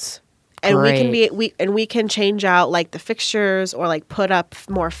bones. And we can change out like the fixtures or like put up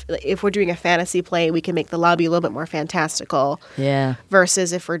more. If we're doing a fantasy play, we can make the lobby a little bit more fantastical. Yeah.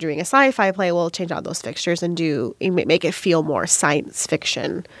 Versus if we're doing a sci-fi play, we'll change out those fixtures and make it feel more science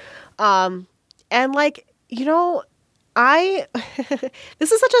fiction. And like this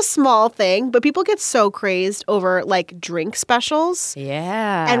is such a small thing, but people get so crazed over like drink specials.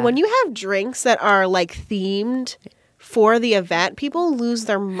 Yeah. And when you have drinks that are like themed for the event, people lose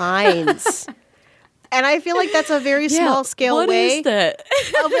their minds. And I feel like that's a very small scale way. What is that?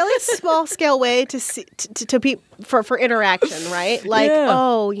 A really small scale way to see for interaction, right? Like,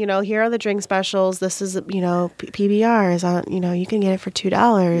 here are the drink specials. This is, PBR is on, you can get it for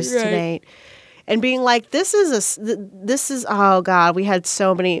 $2 tonight. And being like, this is oh God, we had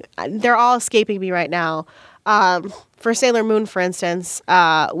so many. They're all escaping me right now. For Sailor Moon, for instance,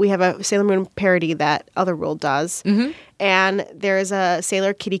 we have a Sailor Moon parody that Otherworld does. Mm-hmm. And there's a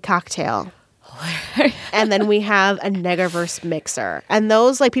Sailor Kitty cocktail. And then we have a Negaverse mixer. And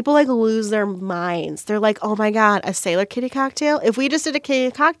those, like, people, like, lose their minds. They're like, oh, my God, a Sailor Kitty cocktail? If we just did a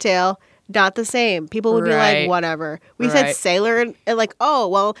kitty cocktail, not the same. People would be like, whatever. We said Sailor, and like, oh,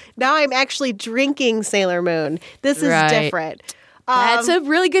 well, now I'm actually drinking Sailor Moon. This is different. That's a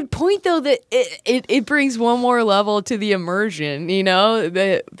really good point, though, that it brings one more level to the immersion,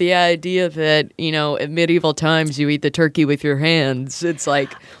 the idea that, in medieval times you eat the turkey with your hands. It's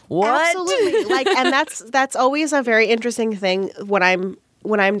like, what? Absolutely. And that's always a very interesting thing when I'm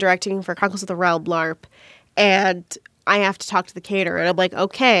directing for Chronicles of the Realm LARP, and I have to talk to the caterer, and I'm like,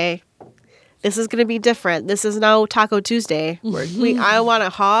 okay, this is going to be different. This is no Taco Tuesday. I want a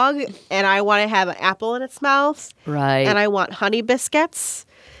hog, and I want to have an apple in its mouth. Right. And I want honey biscuits.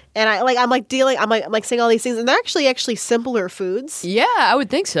 And I'm saying all these things, and they're actually simpler foods. Yeah, I would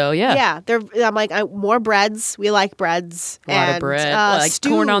think so. Yeah. Yeah. More breads. We like breads. A lot of bread. Like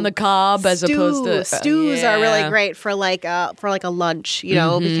corn on the cob as opposed to stews are really great for like a lunch,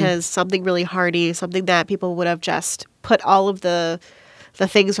 because something really hearty, something that people would have just put all of the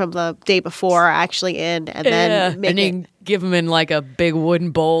things from the day before actually in, and then give them in like a big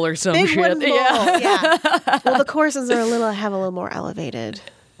wooden bowl or some shit. Wooden bowl, yeah. Well, the courses have a little more elevated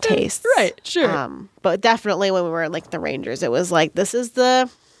taste, right? Sure. But definitely when we were like the Rangers, it was like, we're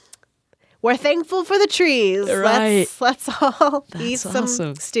thankful for the trees. Right. Let's all eat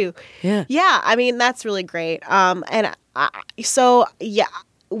some stew. Yeah. Yeah. I mean, that's really great.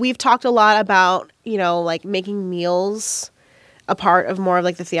 We've talked a lot about like making meals a part of more of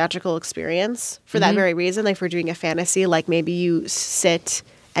like the theatrical experience for that very reason. Like if we're doing a fantasy, like maybe you sit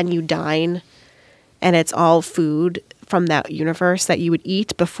and you dine and it's all food from that universe that you would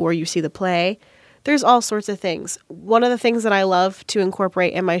eat before you see the play. There's all sorts of things. One of the things that I love to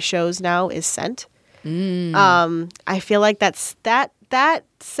incorporate in my shows now is scent. I feel like that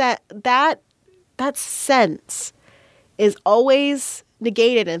sense is always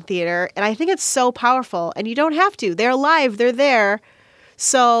negated in theater, and I think it's so powerful, and you don't have to. They're alive, they're there.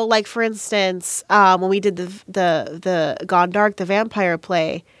 So like for instance, when we did the Gone Dark, the vampire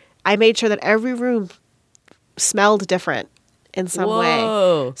play, I made sure that every room smelled different in some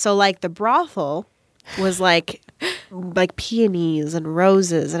way. So like the brothel was like peonies and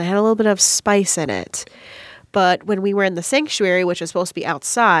roses, and it had a little bit of spice in it. But when we were in the sanctuary, which was supposed to be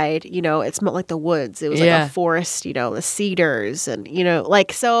outside, it smelled like the woods. It was like a forest, the cedars and,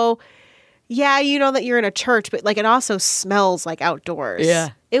 so, yeah, that you're in a church, but like it also smells like outdoors. Yeah.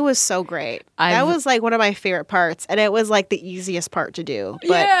 It was so great. That was like one of my favorite parts, and it was like the easiest part to do.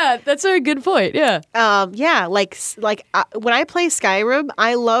 But, yeah, that's a good point. Yeah. When I play Skyrim,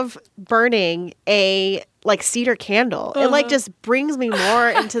 I love burning a like cedar candle. It like just brings me more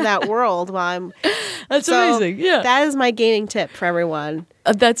into that world while I'm. That's amazing. Yeah. That is my gaming tip for everyone.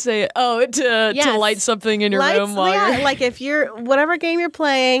 To light something in your room while you're... like if you're whatever game you're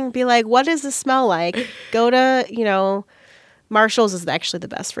playing, be like, what does this smell like? Go to Marshall's is actually the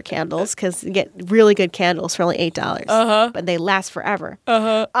best for candles because you get really good candles for only $8. But they last forever.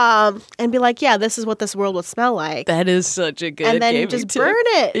 And be like, yeah, this is what this world would smell like. That is such a good and then gaming just tip. burn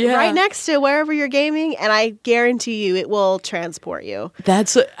it Yeah. right next to wherever you're gaming, and I guarantee you it will transport you.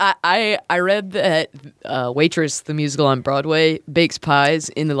 That's I read that Waitress, the musical on Broadway, bakes pies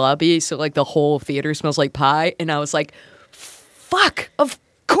in the lobby, so like the whole theater smells like pie, and I was like, fuck, of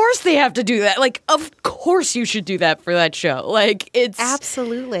course they have to do that. Like, of course you should do that for that show. Like, it's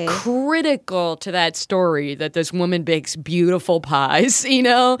Absolutely critical to that story that this woman bakes beautiful pies, you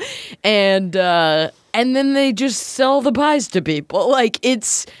know? And then they just sell the pies to people. Like,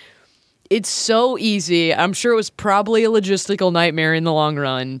 it's so easy. I'm sure it was probably a logistical nightmare in the long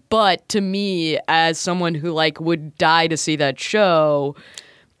run. But to me, as someone who like would die to see that show,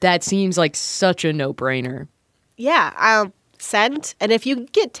 that seems like such a no-brainer. Yeah, scent, and if you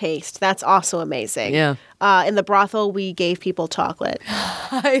get taste, that's also amazing. Yeah. In the brothel, we gave people chocolate,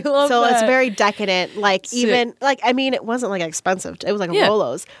 I love so that. it's very decadent. Like Sick. even like I mean, it wasn't like expensive. It was like Yeah.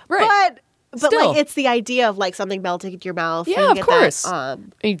 Rolos, Right. But Still. like it's the idea of like something melting into your mouth. Yeah, and you of get course. That, I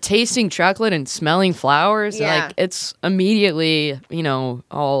mean, tasting chocolate and smelling flowers, Yeah. like it's immediately, you know,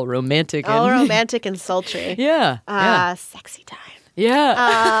 all romantic. all and romantic and sultry. yeah, yeah, Sexy time.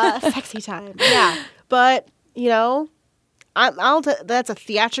 yeah. Sexy time. Yeah, but you know. That's a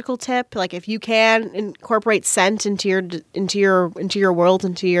theatrical tip. Like if you can incorporate scent into your world,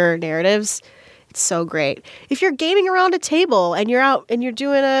 into your narratives, it's so great. If you're gaming around a table and you're out and you're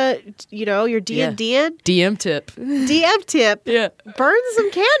doing your D&D DM tip. DM tip, Yeah. burn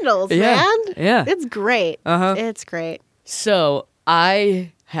some candles, Yeah. man. Yeah. It's great. Uh-huh. It's great. So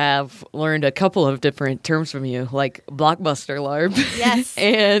I have learned a couple of different terms from you, like blockbuster LARP, Yes.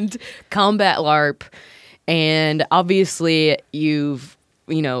 and combat LARP. And obviously, you've,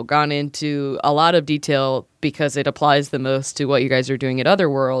 gone into a lot of detail because it applies the most to what you guys are doing at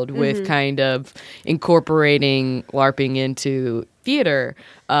Otherworld with kind of incorporating LARPing into theater.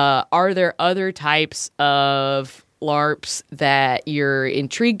 Are there other types of LARPs that you're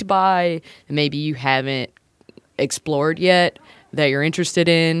intrigued by, and maybe you haven't explored yet, that you're interested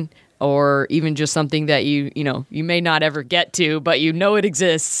in? Or even just something that you may not ever get to, but you know it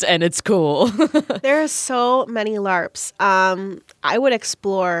exists and it's cool. There are so many LARPs. I would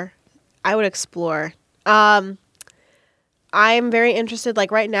explore. I'm very interested.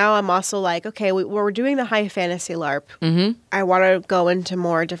 Like right now, I'm also like, okay, we're doing the high fantasy LARP. Mm-hmm. I want to go into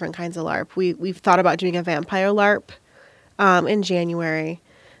more different kinds of LARP. We've thought about doing a vampire LARP in January,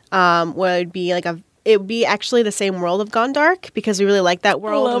 where it would be actually the same world of Gone Dark because we really like that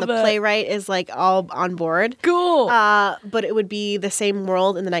world, Love and the that. playwright is like all on board. Cool. But it would be the same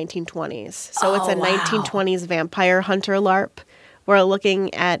world in the 1920s. So it's a wow. 1920s vampire hunter LARP. We're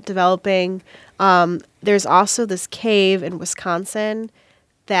looking at developing. There's also this cave in Wisconsin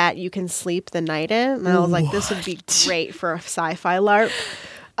that you can sleep the night in. And I was like, this would be great for a sci-fi LARP.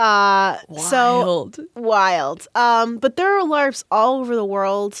 So wild. But there are LARPs all over the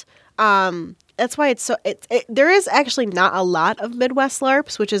world. That's why it's so. There is actually not a lot of Midwest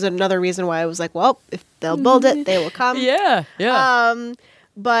LARPs, which is another reason why I was like, well, if they'll build it, they will come. Yeah.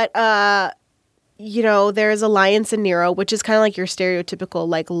 But there's Alliance and Nero, which is kind of like your stereotypical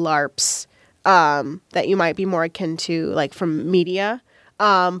like LARPs that you might be more akin to like from media.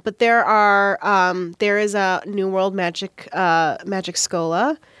 But there is a New World Magic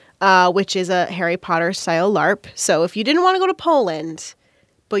Schola, which is a Harry Potter style LARP. So if you didn't want to go to Poland,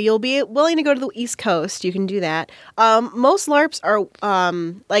 but you'll be willing to go to the East Coast, you can do that. Most LARPs are,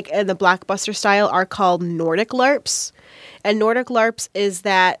 like in the blockbuster style, are called Nordic LARPs. And Nordic LARPs is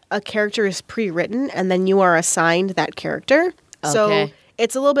that a character is pre-written and then you are assigned that character. Okay. So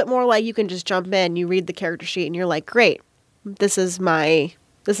it's a little bit more like you can just jump in, you read the character sheet, and you're like, great, this is my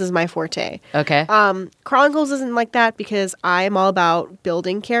forte. Okay. Chronicles isn't like that because I'm all about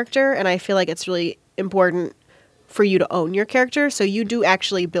building character, and I feel like it's really important for you to own your character. So you do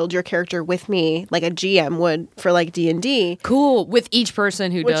actually build your character with me, like a GM would for like D&D. Cool. With each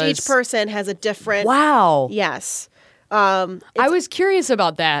person who Which does. each person has a different. Wow. Yes. I was curious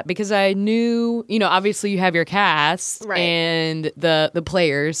about that because I knew, obviously you have your cast Right. and the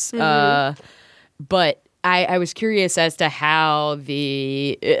players, but I was curious as to how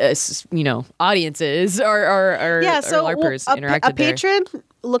the audiences or LARPers interacted a patron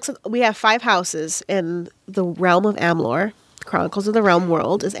looks at. We have 5 houses in the realm of Amalur. Chronicles of the Realm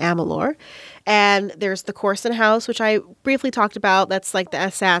world is Amalur. And there's the Corson House, which I briefly talked about. That's like the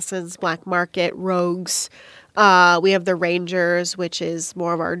assassins, black market, rogues. We have the Rangers, which is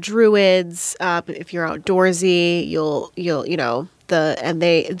more of our druids. If you're outdoorsy, you'll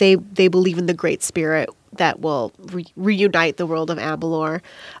they believe in the Great Spirit that will reunite the world of Amalur.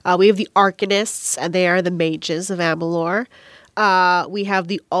 We have the Arcanists, and they are the mages of Amalur. We have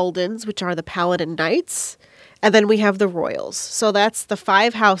the Aldens, which are the Paladin Knights. And then we have the Royals. So that's the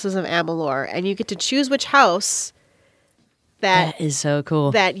 5 houses of Amalur. And you get to choose which house that is so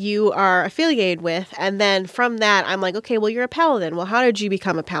cool that you are affiliated with. And then from that, I'm like, okay, well, you're a Paladin. Well, how did you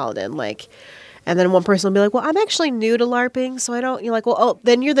become a Paladin? Like... And then one person will be like, well, I'm actually new to LARPing, so I don't... You're like, well, oh,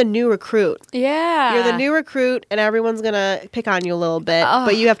 then you're the new recruit. Yeah. You're the new recruit, and everyone's going to pick on you a little bit,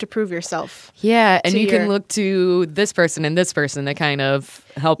 but you have to prove yourself. Yeah, and you can look to this person and this person to kind of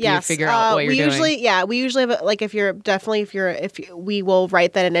help you figure out what you're doing. Yeah, we usually have, like, we will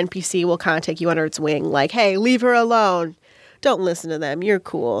write that an NPC will kind of take you under its wing, like, hey, leave her alone. Don't listen to them. You're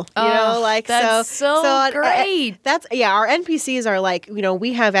cool. You know, like that's so great. Our NPCs are like, you know,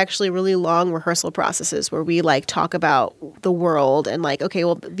 we have actually really long rehearsal processes where we like talk about the world and like, okay,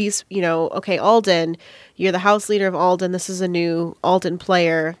 well these, you know, okay, Alden, you're the house leader of Alden. This is a new Alden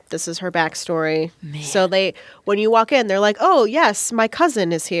player. This is her backstory. Man. So when you walk in, they're like, oh yes, my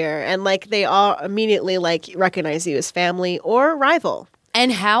cousin is here, and like they all immediately like recognize you as family or rival. And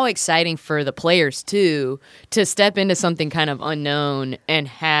how exciting for the players, too, to step into something kind of unknown and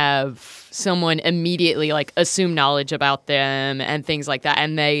have someone immediately, like, assume knowledge about them and things like that.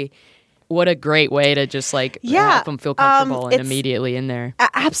 And what a great way to just, like, have them feel comfortable and immediately in there.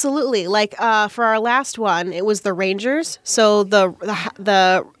 Absolutely. Like, for our last one, it was the Rangers. So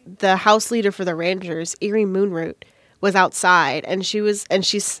the house leader for the Rangers, Erie Moonroot, was outside, and she has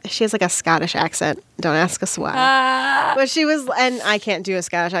like a Scottish accent. Don't ask us why. But she was, and I can't do a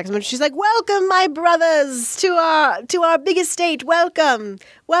Scottish accent, but she's like, welcome my brothers to our big estate. Welcome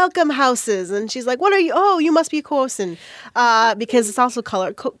houses. And she's like, what are you? Oh, you must be Corson. Because it's also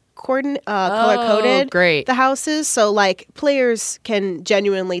color coded. Great. The houses. So like players can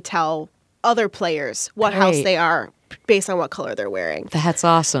genuinely tell other players what house they are based on what color they're wearing. That's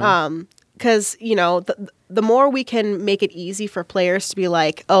awesome. Because, you know, the more we can make it easy for players to be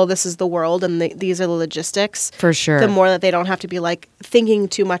like, oh, this is the world and these are the logistics. For sure. The more that they don't have to be like thinking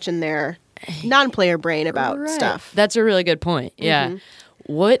too much in their non-player brain about stuff. That's a really good point. Yeah.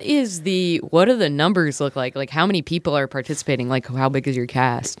 Mm-hmm. What do the numbers look like? Like how many people are participating? Like how big is your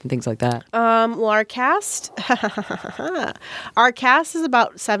cast and things like that? Well, our cast is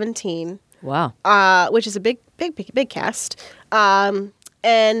about 17. Wow. Which is a big cast.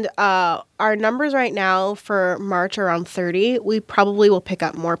 And our numbers right now for March are around 30. We probably will pick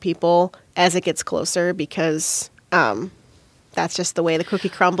up more people as it gets closer because that's just the way the cookie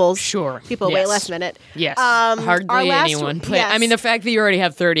crumbles. Sure. People wait last minute. Yes. Hardly anyone play. Yes. I mean, the fact that you already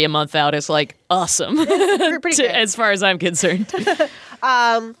have 30 a month out is like awesome. Pretty good. As far as I'm concerned.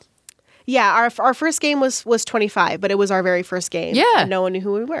 Yeah, our first game was 25, but it was our very first game. Yeah. And no one knew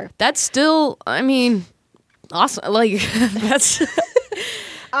who we were. That's still, I mean, awesome. Like, that's...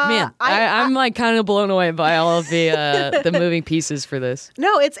 Man, I'm like kind of blown away by all of the moving pieces for this.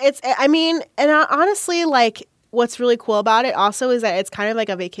 No, it's I mean, and honestly, like what's really cool about it also is that it's kind of like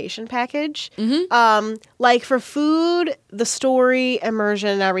a vacation package. Mm-hmm. Like for food, the story, immersion,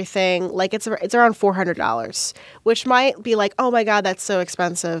 and everything, like it's around $400, which might be like, oh my god, that's so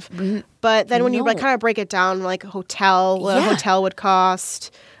expensive. Mm-hmm. But then when you like kind of break it down, like what a hotel would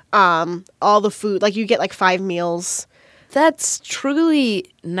cost, all the food, like you get like 5 meals. That's truly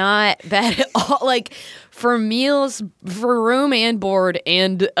not bad at all. Like, for meals, for room and board,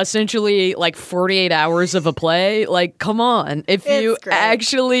 and essentially, like, 48 hours of a play, like, come on. If you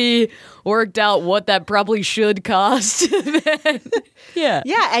actually worked out what that probably should cost, then, yeah.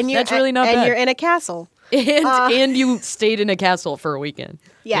 Yeah, and that's really not bad. And you're in a castle. And you stayed in a castle for a weekend.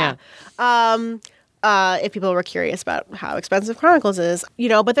 Yeah. If people were curious about how expensive Chronicles is, you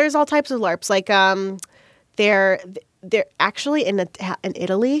know, but there's all types of LARPs. Like, they're actually in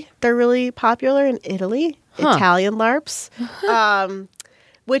Italy. They're really popular in Italy. Huh. Italian LARPs.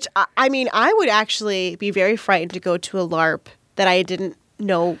 Which, I mean, I would actually be very frightened to go to a LARP that I didn't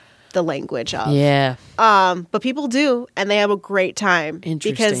know the language of. Yeah. But people do, and they have a great time.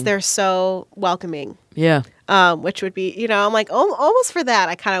 Because they're so welcoming. Yeah. Which would be, you know, I'm like, almost for that,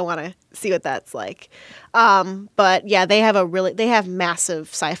 I kind of want to see what that's like. But yeah, they have massive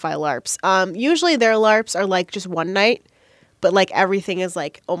sci-fi LARPs. Usually their LARPs are like just one night, but like everything is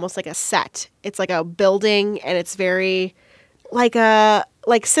like almost like a set. It's like a building, and it's very like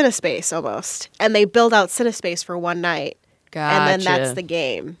CineSpace almost. And they build out CineSpace for one night. Gotcha. And then that's the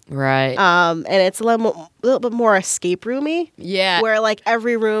game. Right. And it's a little bit more escape roomy. Yeah. Where like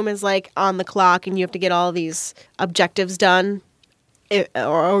every room is like on the clock and you have to get all these objectives done.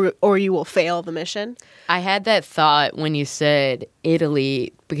 or you will fail the mission. I had that thought when you said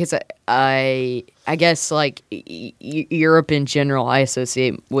Italy because I guess like Europe in general I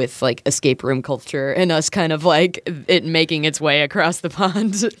associate with like escape room culture and us kind of like it making its way across the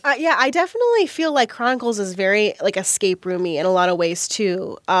pond. Yeah, I definitely feel like Chronicles is very like escape roomy in a lot of ways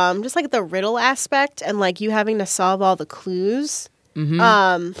too. Just like the riddle aspect and like you having to solve all the clues.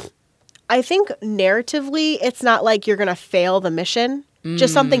 Mm-hmm. I think narratively it's not like you're gonna fail the mission.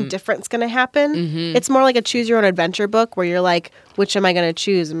 Just something different's going to happen. Mm-hmm. It's more like a choose your own adventure book where you're like, which am I going to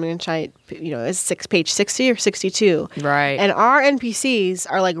choose? I'm going to try, is page 60 or 62? Right. And our NPCs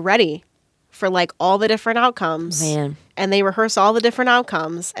are like ready for like all the different outcomes. Man. And they rehearse all the different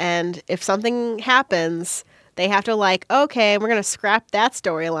outcomes. And if something happens, they have to like, okay, we're going to scrap that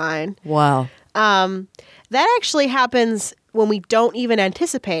storyline. Wow. That actually happens when we don't even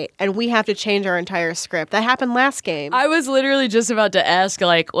anticipate and we have to change our entire script. That happened last game. I was literally just about to ask,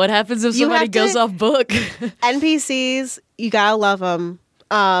 like, what happens if somebody goes off book? NPCs, you gotta love them.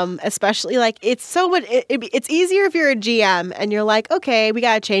 Especially, like, it's so much... It's easier if you're a GM and you're like, okay, we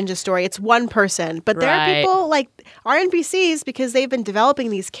gotta change the story. It's one person. But there are people, like, our NPCs, because they've been developing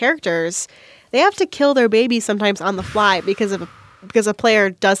these characters, they have to kill their babies sometimes on the fly because a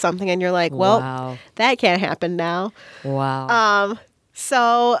player does something and you're like, well, that can't happen now. Wow.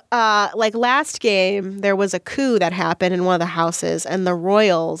 So, like last game, there was a coup that happened in one of the houses and the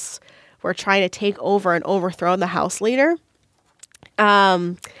royals were trying to take over and overthrow the house leader,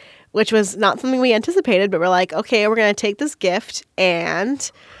 which was not something we anticipated, but we're like, okay, we're going to take this gift.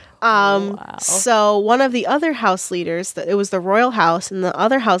 And so one of the other house leaders, it was the royal house, and the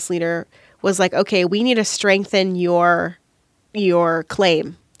other house leader was like, okay, we need to strengthen your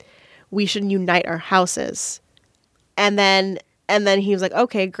claim. We should unite our houses. And then he was like,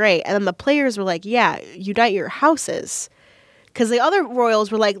 okay, great. And then the players were like, yeah, unite your houses. Because the other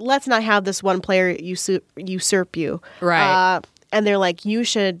royals were like, let's not have this one player usurp you. Right. And they're like, you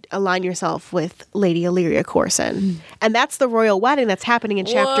should align yourself with Lady Illyria Corson. And that's the royal wedding that's happening in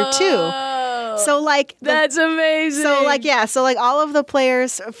chapter 2. So like that's amazing. So like so like all of the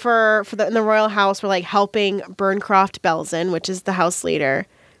players in the royal house were like helping Burncroft Belzen, which is the house leader,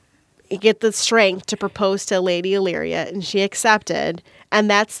 get the strength to propose to Lady Illyria, and she accepted. And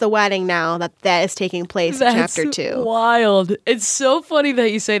that's the wedding now that is taking place in chapter 2. Wild. It's so funny that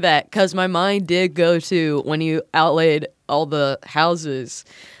you say that because my mind did go to when you outlaid all the houses.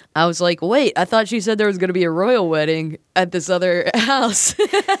 I was like, wait, I thought she said there was going to be a royal wedding at this other house.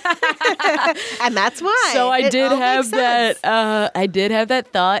 And that's why. So I did have that. I did have that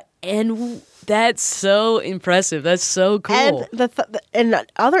thought, and that's so impressive. That's so cool. And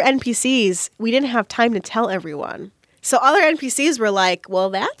other NPCs, we didn't have time to tell everyone. So other NPCs were like, well,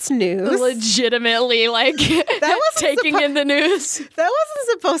 that's news. Legitimately, like, taking in the news. That wasn't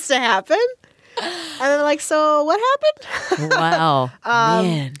supposed to happen. And they're like, so what happened? Wow.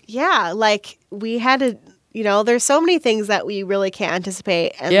 Man. Yeah, like, we had to, there's so many things that we really can't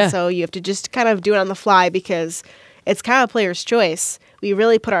anticipate. And so you have to just kind of do it on the fly because it's kind of player's choice. We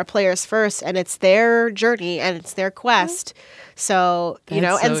really put our players first, and it's their journey, and it's their quest. So,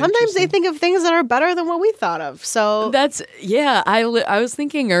 and sometimes they think of things that are better than what we thought of. So I was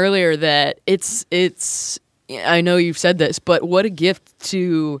thinking earlier that it's, I know you've said this, but what a gift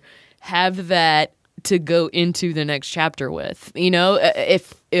to have that to go into the next chapter with.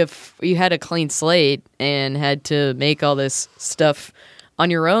 If you had a clean slate and had to make all this stuff on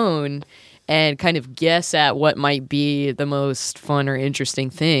your own and kind of guess at what might be the most fun or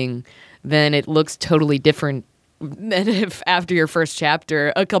interesting thing, then it looks totally different than if after your first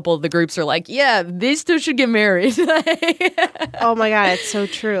chapter, a couple of the groups are like, yeah, these two should get married. Oh my God, it's so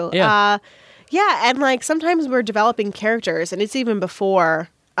true. Yeah. And like sometimes we're developing characters and it's even before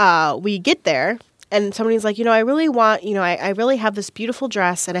we get there. And somebody's like, I really want, I really have this beautiful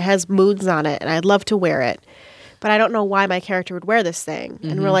dress and it has moons on it and I'd love to wear it. But I don't know why my character would wear this thing. Mm-hmm.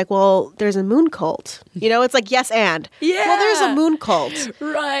 And we're like, well, there's a moon cult. It's like, yes, and. Yeah. Well, there's a moon cult.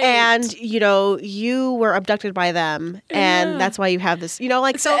 Right. And, you were abducted by them. And that's why you have this, so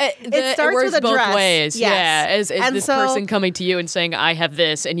it starts works with a both dress. ways. Yes. Yeah. As this person coming to you and saying, I have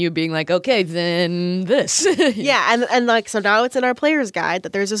this, and you being like, okay, then this. Yeah. And like, so now it's in our player's guide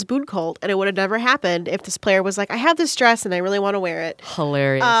that there's this moon cult. And it would have never happened if this player was like, I have this dress and I really want to wear it.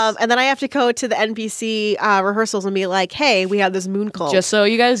 Hilarious. And then I have to go to the NPC rehearsals and be like, hey, we have this moon cult. Just so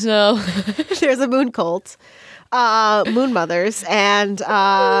you guys know. There's a moon cult. Moon mothers. And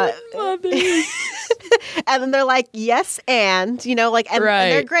and then they're like, yes, and, and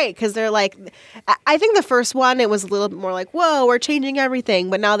they're great because they're like, I think the first one, it was a little bit more like, whoa, we're changing everything.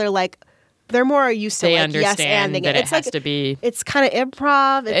 But now they're like, they're more used to they like understand yes-anding that it it's has like, to be. It's kind of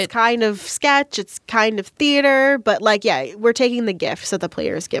improv, it's kind of sketch, it's kind of theater, but like we're taking the gifts that the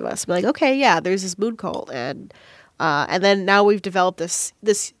players give us. We're like, okay, there's this mood cult, and then now we've developed this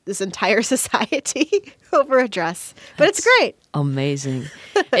entire society over a dress. But it's great. Amazing.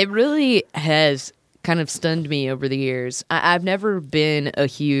 It really has kind of stunned me over the years. I've never been a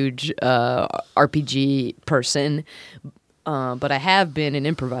huge RPG person, but I have been an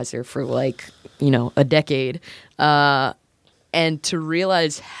improviser for like, a decade. And to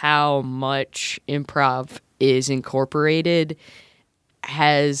realize how much improv is incorporated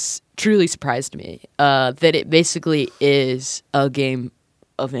has truly surprised me. That it basically is a game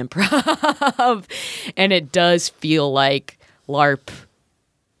of improv. And it does feel like LARP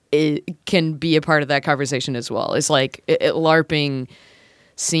can be a part of that conversation as well. It's like LARPing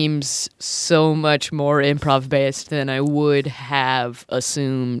seems so much more improv based than I would have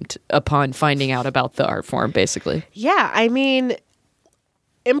assumed upon finding out about the art form, basically. Yeah, I mean,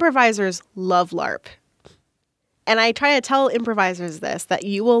 improvisers love LARP. And I try to tell improvisers this, that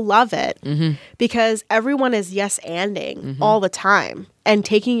you will love it because everyone is yes-anding all the time and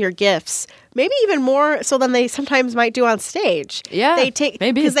taking your gifts, maybe even more so than they sometimes might do on stage. Yeah, they take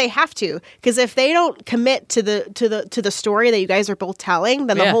maybe because they have to. Because if they don't commit to the story that you guys are both telling,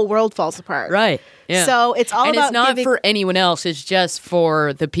 then the whole world falls apart. Right. Yeah. So it's all and about it's not giving... for anyone else. It's just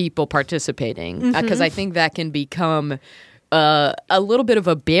for the people participating. Because I think that can become a little bit of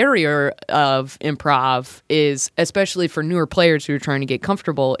a barrier of improv, is especially for newer players who are trying to get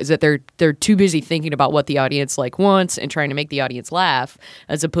comfortable, is that they're too busy thinking about what the audience wants and trying to make the audience laugh,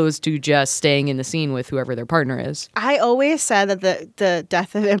 as opposed to just staying in the scene with whoever their partner is. I always said that the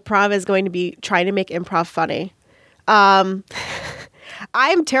death of improv is going to be trying to make improv funny.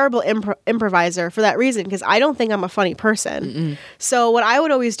 I'm terrible improviser for that reason, because I don't think I'm a funny person. So what I would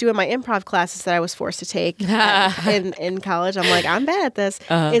always do in my improv classes that I was forced to take in college, I'm like, I'm bad at this,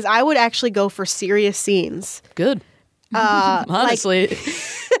 is I would actually go for serious scenes. Good. Honestly.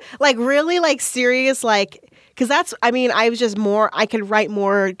 Like really like serious, like, because I was just I could write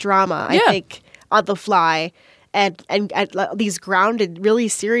more drama, I think, on the fly. And these grounded, really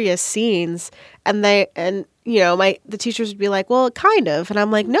serious scenes, the teachers would be like, "Well, kind of," and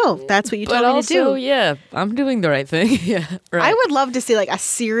I'm like, "No, that's what you told me to do." Yeah, I'm doing the right thing. Yeah, right. I would love to see like a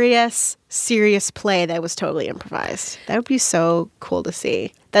serious play that was totally improvised. That would be so cool to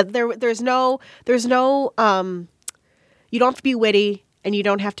see. That there's no, you don't have to be witty and you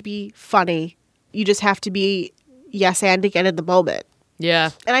don't have to be funny. You just have to be and again in the moment. Yeah,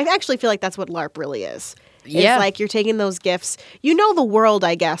 and I actually feel like that's what LARP really is. Yeah. It's like you're taking those gifts. You know the world,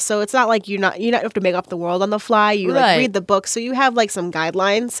 I guess. So it's not like you don't have to make up the world on the fly. You like read the book, so you have like some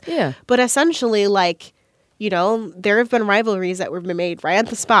guidelines. Yeah. But essentially, like, there have been rivalries that were made right at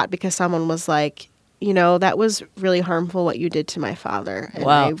the spot because someone was like, that was really harmful what you did to my father. And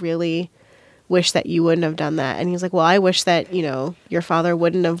I really wish that you wouldn't have done that. And he was like, well, I wish that, your father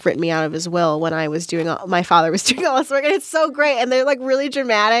wouldn't have written me out of his will when my father was doing all this work. And it's so great. And they're like really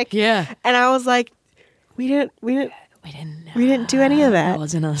dramatic. Yeah. And I was like, we didn't do any of that. That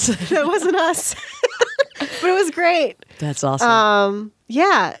wasn't us. That wasn't us. But it was great. That's awesome.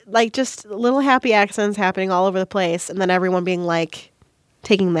 Yeah, like just little happy accents happening all over the place, and then everyone being like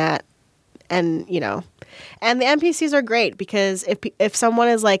taking that, and and the NPCs are great because if someone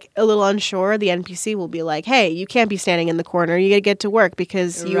is like a little unsure, the NPC will be like, "Hey, you can't be standing in the corner. You got to get to work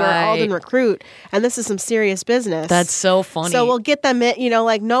because you are Alden Recruit, and this is some serious business." That's so funny. So we'll get them in.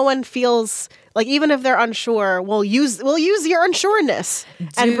 Like no one feels. Like, even if they're unsure, we'll use your unsureness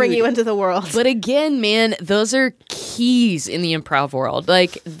and bring you into the world. But again, man, those are keys in the improv world.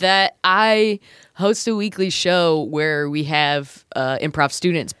 Like, that I host a weekly show where we have improv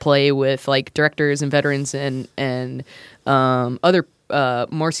students play with, like, directors and veterans and other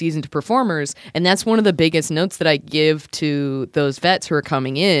more seasoned performers. And that's one of the biggest notes that I give to those vets who are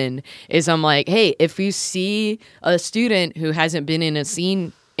coming in is I'm like, hey, if you see a student who hasn't been in a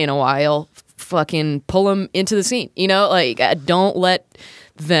scene in a while, fucking pull them into the scene, don't let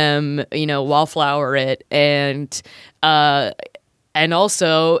them, wallflower it. And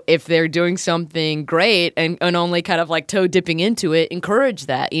also if they're doing something great and only kind of like toe dipping into it, encourage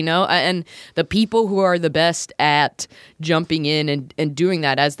that, and the people who are the best at jumping in and doing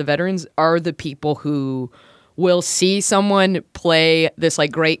that as the veterans are the people who will see someone play this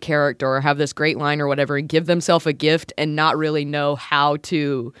like great character or have this great line or whatever and give themselves a gift and not really know how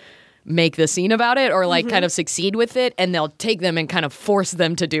to make the scene about it or like kind of succeed with it, and they'll take them and kind of force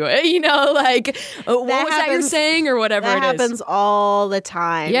them to do it, like what was that you're saying or whatever. That happens all the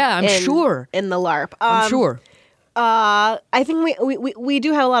time. Yeah, I'm sure in the LARP. I'm sure. I think we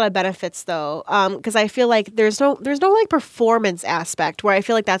do have a lot of benefits though, because I feel like there's no like performance aspect where I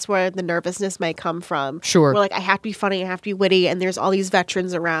feel like that's where the nervousness might come from. Sure. Where like I have to be funny, I have to be witty, and there's all these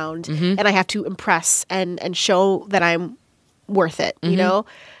veterans around, and I have to impress and show that I'm worth it. You know.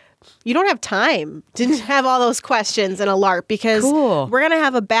 You don't have time to have all those questions in a LARP because we're going to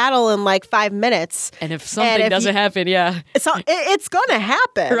have a battle in like 5 minutes. And if something doesn't happen, it's going to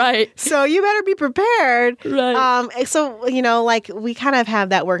happen. Right. So you better be prepared. Right. So, you know, like we kind of have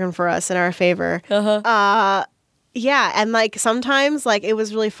that working for us in our favor. Yeah. And like sometimes like it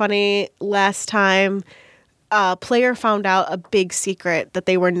was really funny last time. A player found out a big secret that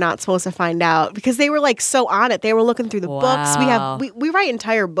they were not supposed to find out because they were like so on it. They were looking through the books. We write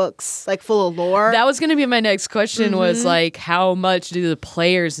entire books like full of lore. That was going to be my next question was like, how much do the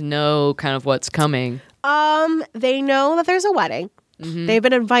players know kind of what's coming? They know that there's a wedding. They've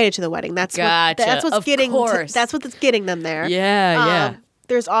been invited to the wedding. That's what's getting them there. Yeah.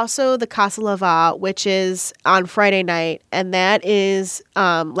 There's also the Casa Lava, which is on Friday night, and that is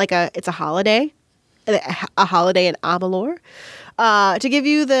it's a holiday. A holiday in Amalur. To give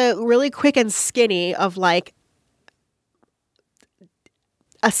you the really quick and skinny of like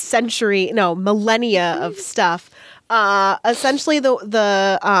millennia of stuff. Essentially, there's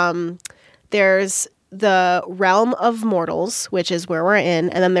the realm of mortals, which is where we're in,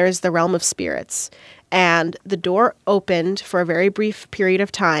 and then there's the realm of spirits. And the door opened for a very brief period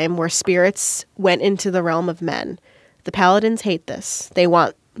of time where spirits went into the realm of men. The paladins hate this.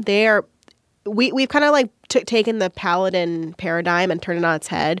 We've kind of like taken the paladin paradigm and turned it on its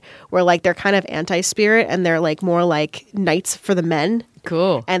head where like they're kind of anti-spirit and they're like more like knights for the men.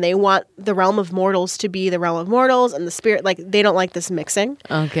 Cool. And they want the realm of mortals to be the realm of mortals and the spirit, like they don't like this mixing.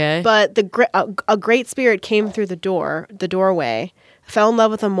 Okay. But a great spirit came through the doorway, fell in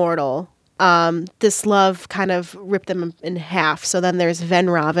love with a mortal. This love kind of ripped them in half. So then there's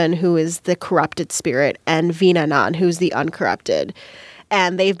Venraven, who is the corrupted spirit, and Vinanan, who's the uncorrupted.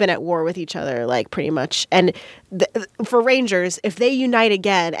 And they've been at war with each other, like, pretty much. And for Rangers, if they unite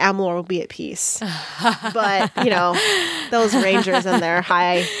again, Amalur will be at peace. But, you know, those Rangers and their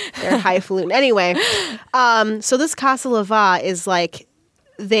highfalutin. Anyway, so this Casa Lava is like,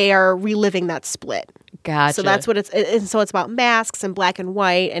 they are reliving that split. Gotcha. So that's what and so it's about masks and black and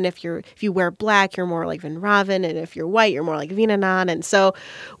white. And if you wear black, you're more like Venraven. And if you're white, you're more like Vinanan. And so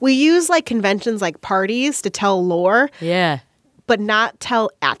we use, like, conventions like parties to tell lore. Yeah. But not tell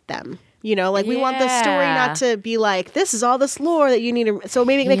at them. You know, like we want the story not to be like, this is all this lore that you need to... So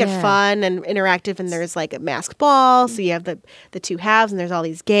maybe make it fun and interactive, and there's like a masked ball, so you have the two halves, and there's all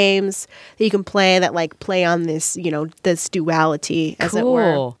these games that you can play that like play on this, you know, this duality, as it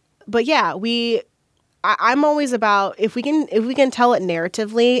were. But yeah, I'm always about, if we can tell it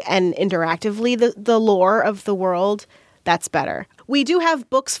narratively and interactively, the lore of the world, that's better. We do have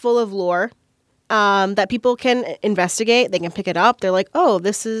books full of lore. That people can investigate. They can pick it up. They're like, oh,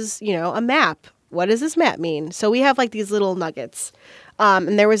 this is, you know, a map. What does this map mean? So we have like these little nuggets.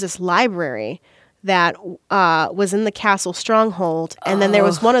 And there was this library that was in the castle stronghold. And then there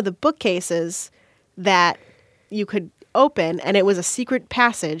was one of the bookcases that you could open, and it was a secret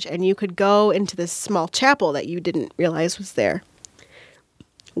passage, and you could go into this small chapel that you didn't realize was there.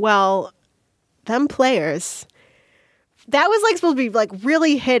 Well, them players... That was like supposed to be like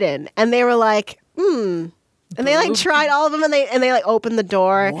really hidden, and they were like, and they like tried all of them, and they like opened the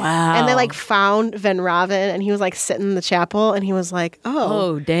door, and they like found Venraven, and he was like sitting in the chapel, and he was like,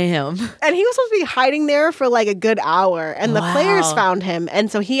 oh damn, and he was supposed to be hiding there for like a good hour, and the players found him,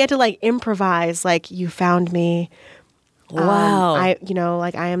 and so he had to like improvise, like, you found me. Wow. I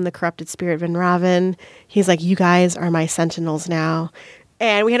am the corrupted spirit Venraven. He's like, you guys are my sentinels now.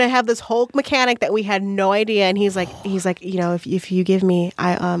 And we had to have this whole mechanic that we had no idea. And he's like, you know, if you give me,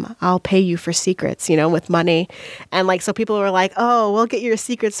 I'll pay you for secrets, you know, with money. And like, so people were like, oh, we'll get your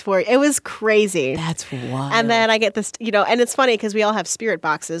secrets for you. It was crazy. That's wild. And then I get this, you know, and it's funny because we all have spirit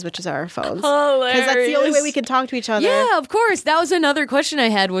boxes, which is our phones. Hilarious. Because that's the only way we can talk to each other. Yeah, of course. That was another question I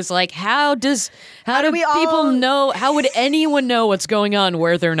had was like, how do people know, how would anyone know what's going on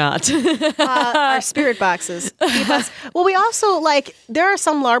where they're not? Our spirit boxes keep us. Well, we also like, there are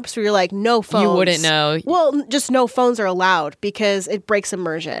some LARPs where you're like, no phones. You wouldn't know. Well, just no phones are allowed because it breaks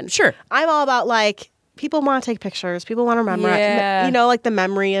immersion. Sure. I'm all about like, people want to take pictures. People want to remember, you know, like the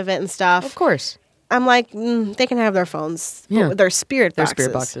memory of it and stuff. Of course. I'm like, they can have their phones. Yeah. Their spirit boxes.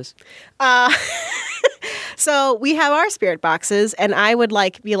 Their spirit boxes. So we have our spirit boxes, and I would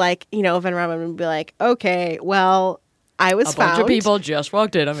like be like, you know, Venraven would be like, okay, well, I was found. A bunch of people just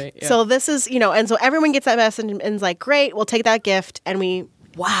walked in on me. Yeah. So this is, you know, and so everyone gets that message and is like, great, we'll take that gift, and we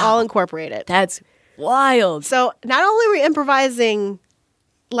all incorporate it. That's wild. So not only are we improvising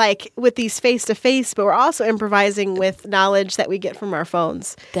like with these face-to-face, but we're also improvising with knowledge that we get from our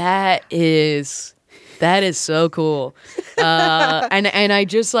phones. That is so cool. And I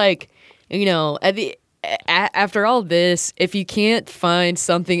just like, you know, after all this, if you can't find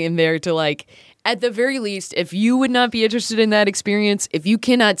something in there to like, at the very least, if you would not be interested in that experience, if you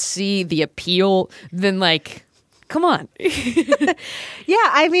cannot see the appeal, then like, come on. Yeah,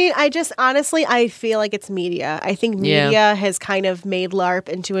 I mean, honestly, I feel like it's media. I think media has kind of made LARP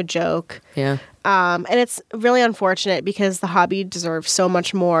into a joke. Yeah. And it's really unfortunate because the hobby deserves so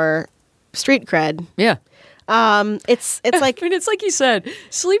much more street cred. Yeah. It's like, I mean, it's like you said,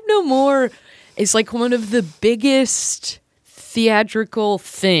 Sleep No More is like one of the biggest theatrical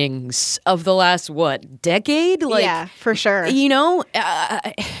things of the last, decade? Like, yeah, for sure. You know,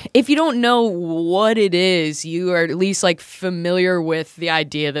 if you don't know what it is, you are at least like familiar with the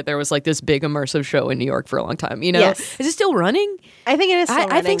idea that there was like this big immersive show in New York for a long time. You know, Yes. Is it still running? I think it is still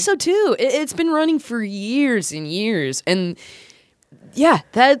running. I think so too. It's been running for years and years, and yeah,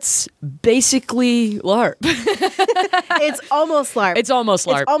 that's basically LARP. It's almost LARP. It's almost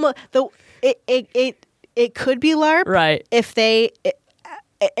LARP. It's almost it could be LARP, Right. If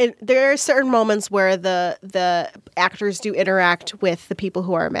there are certain moments where the actors do interact with the people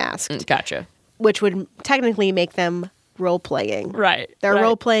who are masked, Gotcha. which would technically make them role playing. Right. They're right.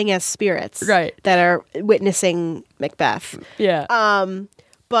 role playing as spirits, Right. that are witnessing Macbeth. Yeah.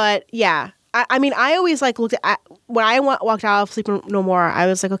 But yeah, I mean, I always like looked at when I walked out of Sleep No More. I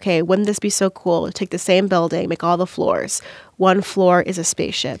was like, okay, wouldn't this be so cool to take the same building, make all the floors. One floor is a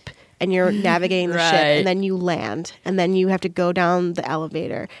spaceship, and you're navigating the ship, and then you land, and then you have to go down the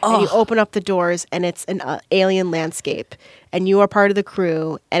elevator, and you open up the doors, and it's an alien landscape, and you are part of the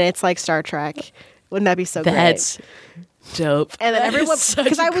crew, and it's like Star Trek. Wouldn't that be so That's dope. And then That everyone, is such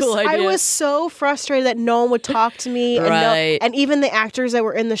because a I was, cool I idea. was so frustrated that no one would talk to me, Right. and even the actors that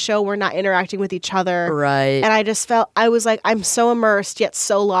were in the show were not interacting with each other. Right. And I just felt, I was like, I'm so immersed yet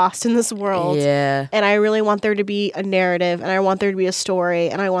so lost in this world. Yeah. And I really want there to be a narrative, and I want there to be a story,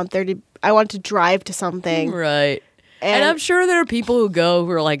 and I want to drive to something. Right. And I'm sure there are people who go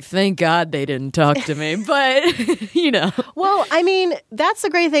who are like, thank God they didn't talk to me. But, you know. Well, I mean, that's the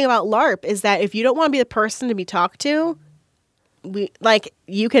great thing about LARP is that if you don't want to be the person to be talked to,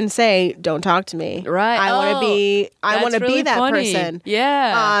 you can say, don't talk to me. Right. I want to be That's really be that funny. person.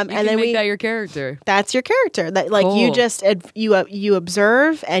 Yeah. And you can then make that your character. That's your character. That like Cool. you just you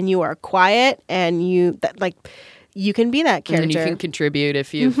observe, and you are quiet, and you can be that character. And then you can contribute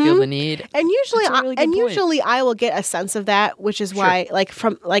if you feel the need. And usually, That's a really good point. usually I will get a sense of that, which is why,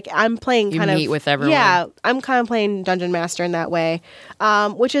 I'm playing You kind of meet with everyone. Yeah, I'm kind of playing Dungeon Master in that way,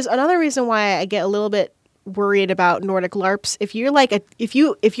 which is another reason why I get a little bit worried about Nordic LARPs. If you're like if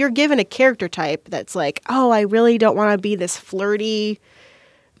you're given a character type that's like, oh, I really don't want to be this flirty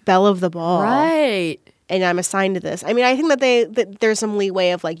belle of the ball, Right. and I'm assigned to this. I mean, I think that there's some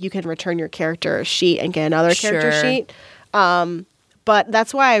leeway of like you can return your character sheet and get another character Sure. sheet. But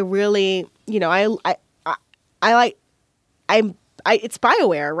that's why I really, it's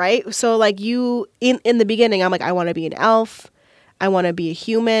BioWare, right? So like in the beginning, I'm like, I want to be an elf. I want to be a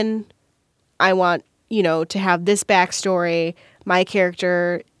human. I want, to have this backstory. My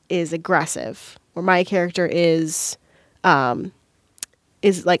character is aggressive, or my character is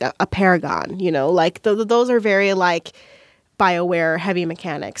like a paragon, like those are very like BioWare heavy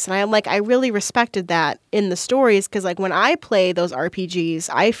mechanics. And I really respected that in the stories, because like when I play those RPGs,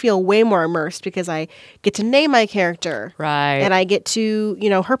 I feel way more immersed because I get to name my character. Right. And I get to,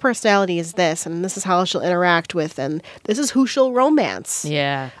 her personality is this, and this is how she'll interact with, and this is who she'll romance.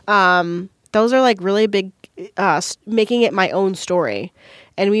 Yeah. Those are like really big, making it my own story.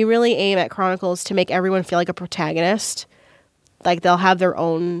 And we really aim at Chronicles to make everyone feel like a protagonist. Like they'll have their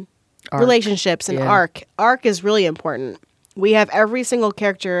own relationships and arc. Arc is really important. We have every single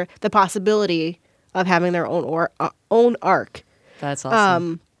character the possibility of having their own arc. That's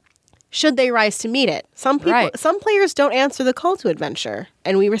awesome. Should they rise to meet it? Some players don't answer the call to adventure,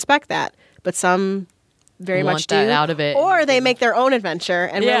 and we respect that. But some very Want much do. that out of it. Or they make their own adventure,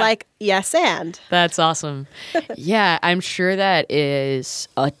 and we're like, yes, and. That's awesome. Yeah, I'm sure that is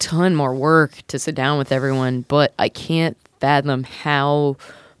a ton more work to sit down with everyone, but I can't fathom how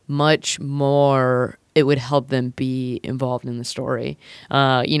much more it would help them be involved in the story.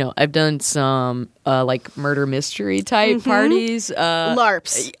 I've done some like murder mystery type parties.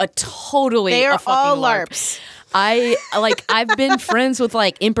 LARPs. Totally. They are a fucking all LARP. LARPs. I've been friends with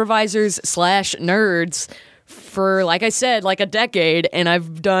like improvisers / nerds for, like I said, like a decade, and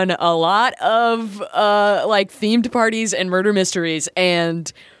I've done a lot of like themed parties and murder mysteries, and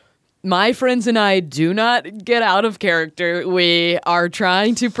my friends and I do not get out of character. We are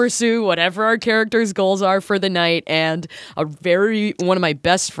trying to pursue whatever our character's goals are for the night, and one of my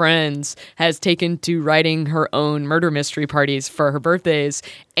best friends has taken to writing her own murder mystery parties for her birthdays.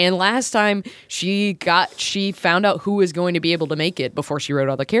 And last time she found out who was going to be able to make it before she wrote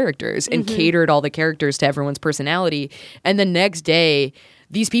all the characters and catered all the characters to everyone's personality. And the next day,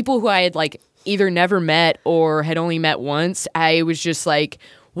 these people who I had like either never met or had only met once, I was just like,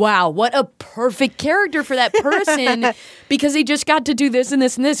 wow, what a perfect character for that person because they just got to do this and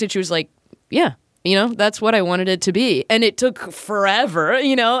this and this. And she was like, yeah, that's what I wanted it to be. And it took forever,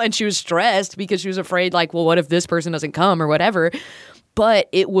 and she was stressed because she was afraid like, well, what if this person doesn't come or whatever? But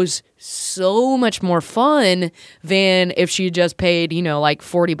it was so much more fun than if she just paid, like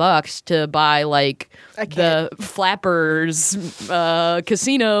 $40 to buy like the Flappers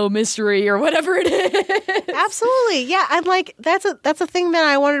casino mystery or whatever it is. Absolutely. Yeah. And like, that's a thing that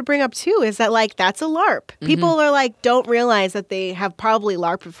I wanted to bring up too, is that like, that's a LARP. People are like, don't realize that they have probably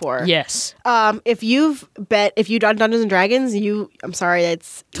LARPed before. Yes. If you've done Dungeons and Dragons, I'm sorry,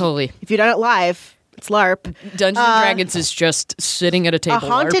 it's totally. If you've done it live, it's LARP. Dungeons and Dragons is just sitting at a table. A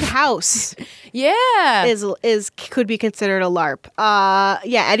haunted LARP. house, could be considered a LARP.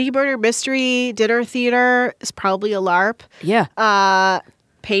 Any murder mystery dinner theater is probably a LARP. Yeah.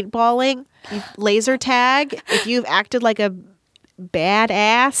 Paintballing, laser tag. If you've acted like a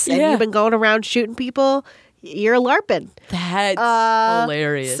badass and you've been going around shooting people, you're LARPing. That's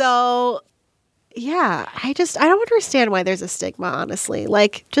hilarious. So, yeah, I don't understand why there's a stigma. Honestly,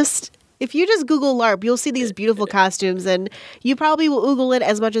 like just. If you just Google LARP, you'll see these beautiful costumes, and you probably will Google it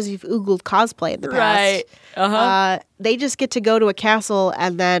as much as you've Googled cosplay in the past. Right. They just get to go to a castle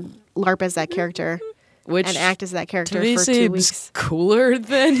and then LARP as that character. Which and act as that character to me for 2 weeks. Seems cooler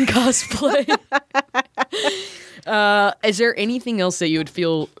than cosplay. Is there anything else that you would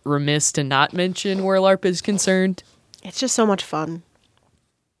feel remiss to not mention where LARP is concerned? It's just so much fun.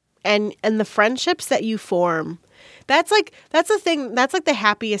 And the friendships that you form. That's the thing. That's like the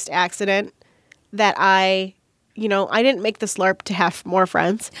happiest accident that I didn't make this LARP to have more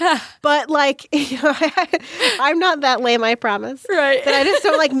friends, but like, I'm not that lame. I promise. Right. That I just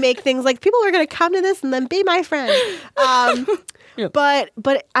don't like make things like people are going to come to this and then be my friend. Yep.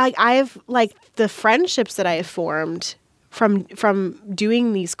 But I've like the friendships that I have formed from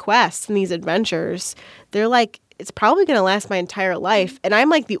doing these quests and these adventures. They're like, it's probably going to last my entire life. And I'm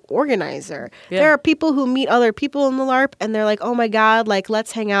like the organizer. Yeah. There are people who meet other people in the LARP and they're like, oh my God, like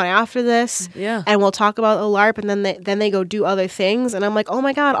let's hang out after this. Yeah. And we'll talk about the LARP, and then they go do other things. And I'm like, oh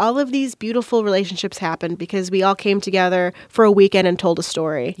my God, all of these beautiful relationships happened because we all came together for a weekend and told a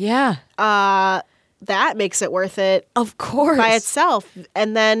story. Yeah. That makes it worth it. Of course. By itself.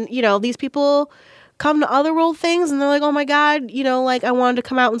 And then, these people come to other world things and they're like, oh my God, like I wanted to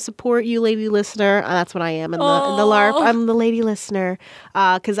come out and support you, lady listener. That's what I am in the LARP. I'm the lady listener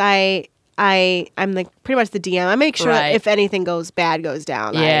because I'm pretty much the DM. I make sure that if anything goes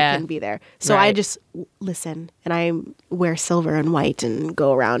down, I can be there. So I just listen, and I wear silver and white and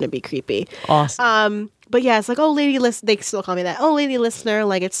go around and be creepy. Awesome. But yeah, it's like, oh, lady listener. They still call me that. Oh, lady listener.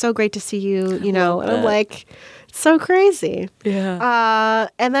 Like, it's so great to see you. And I'm like, so crazy. Yeah.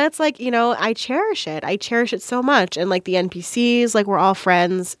 And then it's like, I cherish it. I cherish it so much. And like the NPCs, like we're all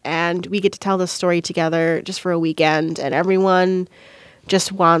friends and we get to tell this story together just for a weekend, and everyone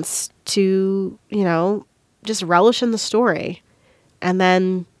just wants to, just relish in the story and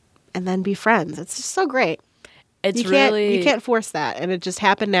then be friends. It's just so great. You can't force that, and it just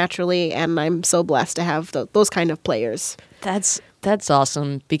happened naturally, and I'm so blessed to have those kind of players. That's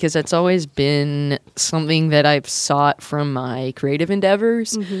awesome, because it's always been something that I've sought from my creative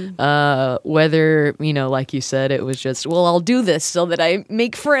endeavors. Mm-hmm. Whether, like you said, it was just, well, I'll do this so that I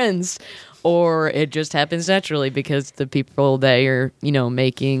make friends, or it just happens naturally because the people that you're,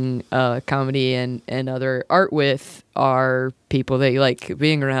 making comedy and other art with are people that you like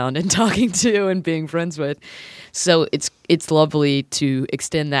being around and talking to and being friends with. So it's lovely to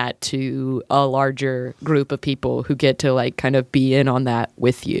extend that to a larger group of people who get to like kind of be in on that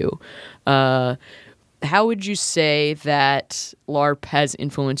with you. How would you say that LARP has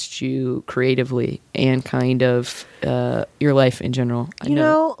influenced you creatively and kind of your life in general?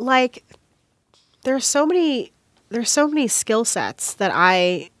 There's so many skill sets that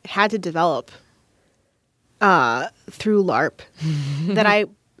I had to develop through LARP that I,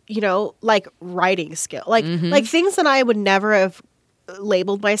 like writing skill, like things that I would never have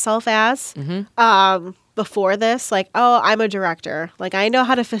labeled myself as. before this, like, oh, I'm a director. Like, I know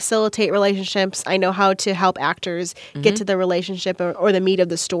how to facilitate relationships. I know how to help actors get to the relationship or the meat of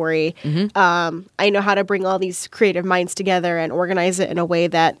the story. I know how to bring all these creative minds together and organize it in a way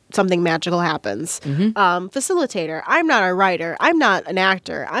that something magical happens. Facilitator. I'm not a writer. I'm not an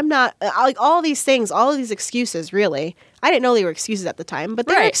actor. I'm not, like, all these things, all of these excuses, really. I didn't know they were excuses at the time, but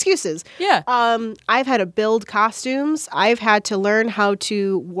they were excuses. Yeah. I've had to build costumes. I've had to learn how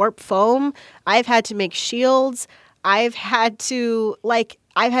to warp foam. I've had to make shields. I've had to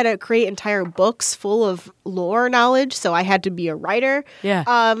create entire books full of lore knowledge. So I had to be a writer. Yeah.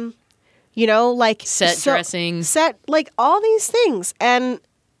 Set dressing. Like all these things. And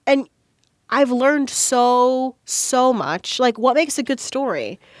I've learned so much. Like what makes a good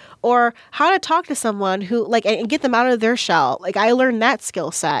story. Or how to talk to someone who, like, and get them out of their shell. Like, I learned that skill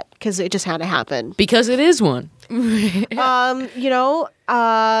set because it just had to happen. Because it is one. And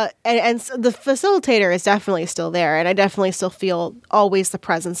so the facilitator is definitely still there. And I definitely still feel always the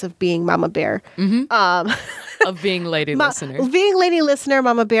presence of being Mama Bear. Of being lady listener. Being lady listener,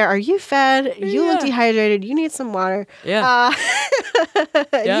 Mama Bear, are you fed? You look dehydrated. You need some water. Yeah.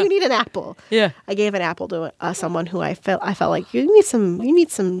 You need an apple. Yeah. I gave an apple to someone who I felt like you need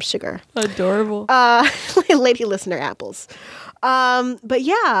some sugar. Adorable. Lady listener apples. But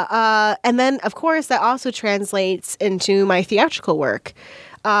yeah, and then of course that also translates into my theatrical work.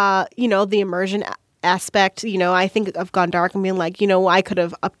 The immersion aspect, I think I've gone dark and being like, I could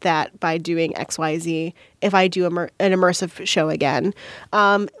have upped that by doing XYZ if I do an immersive show again.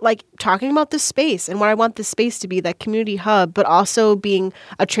 Like talking about this space and what I want this space to be, that community hub, but also being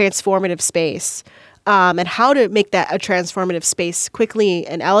a transformative space, and how to make that a transformative space quickly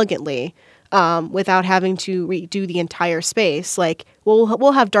and elegantly. Without having to redo the entire space. Like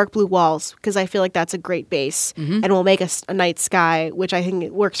we'll have dark blue walls because I feel like that's a great base, and we'll make a night sky, which I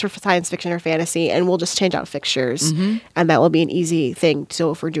think works for science fiction or fantasy, and we'll just change out fixtures, and that will be an easy thing.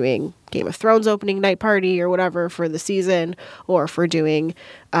 So if we're doing Game of Thrones opening night party or whatever for the season, or if we're doing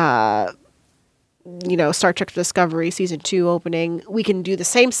Star Trek Discovery season 2 opening, we can do the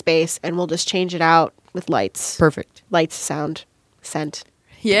same space and we'll just change it out with lights. Perfect. Lights, sound, scent.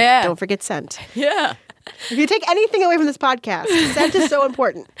 Yeah. Don't forget scent. Yeah. If you take anything away from this podcast, scent is so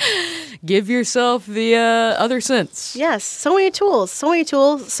important. Give yourself the other sense. Yes. So many tools, so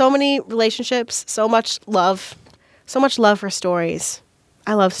many relationships, so much love for stories.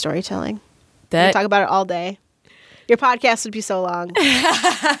 I love storytelling. We can talk about it all day. Your podcast would be so long.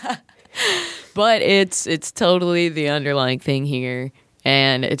 But it's totally the underlying thing here.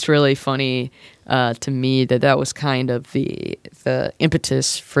 And it's really funny to me that was kind of the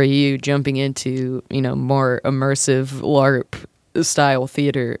impetus for you jumping into, more immersive LARP style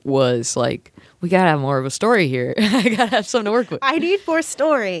theater was like, we got to have more of a story here. I got to have something to work with. I need more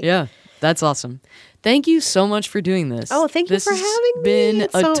story. Yeah, that's awesome. Thank you so much for doing this. Oh, thank you for having me. This has been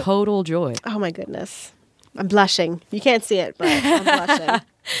a total joy. Oh, my goodness. I'm blushing. You can't see it, but I'm blushing.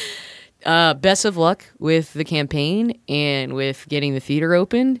 Best of luck with the campaign and with getting the theater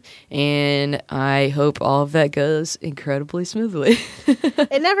opened, and I hope all of that goes incredibly smoothly.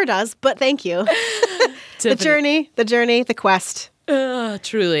 It never does, but thank you. The journey, the quest.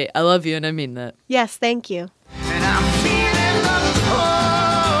 Truly, I love you, and I mean that. Yes, thank you. And I'm feeling the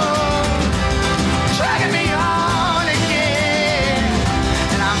pull, dragging me on again.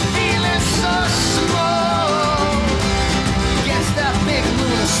 And I'm feeling so small against that big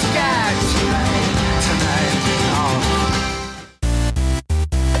moon of sky tonight.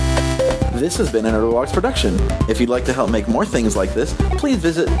 This has been a Nerdalogs production. If you'd like to help make more things like this, please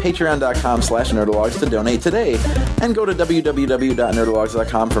visit patreon.com/nerdalogs to donate today, and go to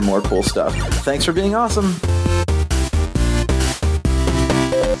www.nerdalogs.com for more cool stuff. Thanks for being awesome.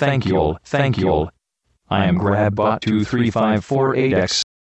 Thank you all. I am GrabBot23548X.